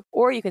Facebook group,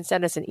 or you can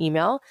send us an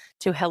email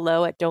to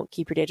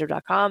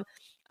hello@don'tkeepyourdayjob.com.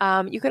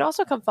 You can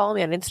also come follow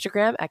me on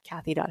Instagram at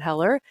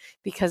Kathy.Heller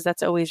because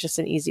that's always just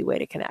an easy way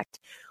to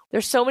connect.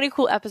 There's so many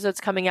cool episodes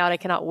coming out. I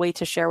cannot wait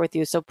to share with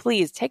you. So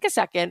please take a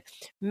second,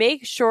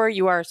 make sure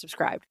you are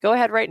subscribed. Go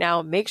ahead right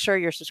now, make sure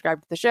you're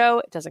subscribed to the show.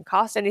 It doesn't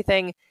cost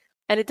anything.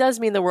 And it does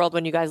mean the world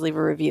when you guys leave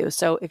a review.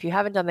 So if you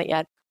haven't done that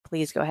yet,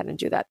 please go ahead and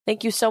do that.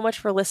 Thank you so much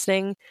for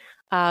listening.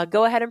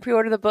 Go ahead and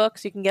pre-order the book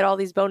so you can get all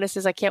these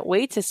bonuses. I can't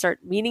wait to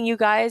start meeting you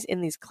guys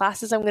in these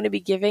classes I'm going to be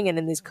giving and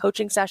in these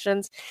coaching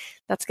sessions.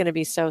 That's going to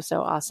be so,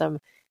 so awesome.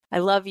 I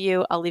love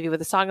you. I'll leave you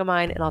with a song of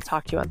mine and I'll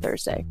talk to you on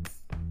Thursday.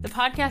 The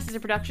podcast is a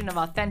production of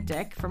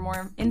Authentic. For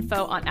more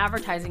info on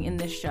advertising in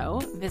this show,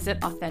 visit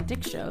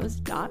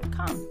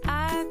AuthenticShows.com.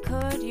 I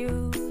could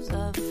use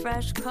a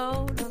fresh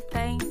coat of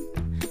paint,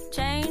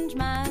 change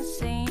my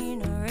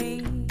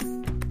scenery,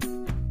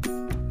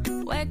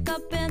 wake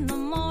up in the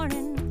morning